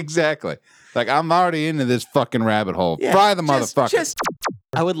 Exactly. Like, I'm already into this fucking rabbit hole. Fry the motherfucker.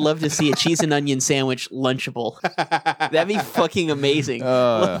 I would love to see a cheese and onion sandwich lunchable. That'd be fucking amazing.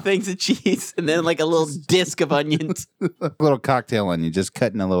 Little things of cheese and then like a little disc of onions. A little cocktail onion, just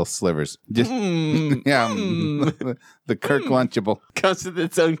cut into little slivers. Just yeah, the Kirk Lunchable. Comes with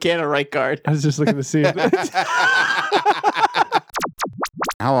its own can of Right Guard. I was just looking to see it.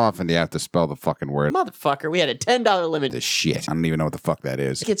 How often do you have to spell the fucking word? Motherfucker, we had a $10 limit. This shit. I don't even know what the fuck that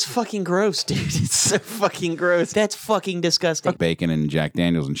is. It's fucking gross, dude. It's so fucking gross. That's fucking disgusting. Bacon and Jack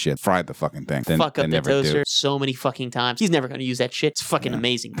Daniels and shit. Fried the fucking thing. Then Fuck they up the never toaster do. so many fucking times. He's never going to use that shit. It's fucking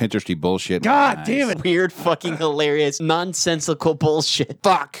amazing. Pinteresty bullshit. God damn it. Weird, fucking hilarious, nonsensical bullshit.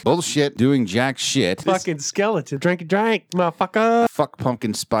 Fuck. Bullshit. Doing jack shit. Fucking skeleton. Drink, motherfucker. Fuck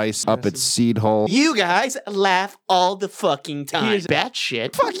pumpkin spice up its seed hole. You guys laugh all the fucking time. Bat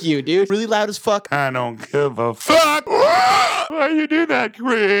shit. Fuck you, dude. Really loud as fuck. I don't give a fuck. Why you do that,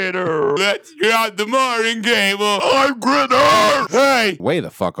 critter? Let's get the morning cable. I'm Critter. Hey. Way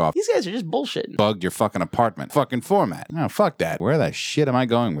the fuck off. These guys are just bullshitting. Bugged your fucking apartment. Fucking format. No, fuck that. Where the shit am I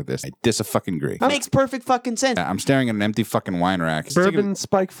going with this? I dis-a-fucking-gree. Makes perfect fucking sense. I'm staring at an empty fucking wine rack. Bourbon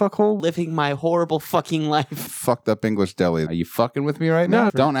spike fuckhole. Living my horrible fucking life. Fucked up English deli. Are you fucking with me right now?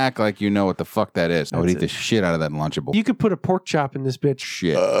 No. Don't act like you know what the fuck that is. I would eat the shit out of that Lunchable. You could put a pork chop in this bitch.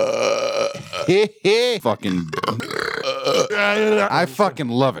 Shit. Fucking. I fucking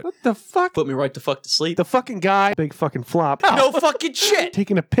love it. What the fuck? Put me right the fuck to sleep. The fucking guy, big fucking flop. No fucking shit.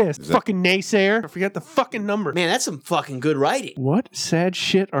 Taking a piss. that- Fucking naysayer. I forget the fucking number. Man, that's some fucking good writing. What sad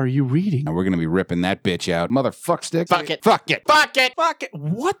shit are you reading? And we're gonna be ripping that bitch out. Motherfuck stick. Fuck it. Fuck it. Fuck it. Fuck it.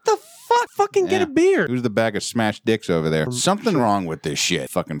 What the fuck? Fucking get Yeah. a beer. Who's the bag of smashed dicks over there? Something wrong with this shit.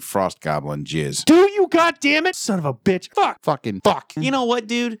 Fucking frost goblin jizz. Do you, goddammit? Son of a bitch. Fuck. Fucking fuck. You know what,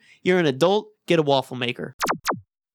 dude? You're an adult. Get a waffle maker.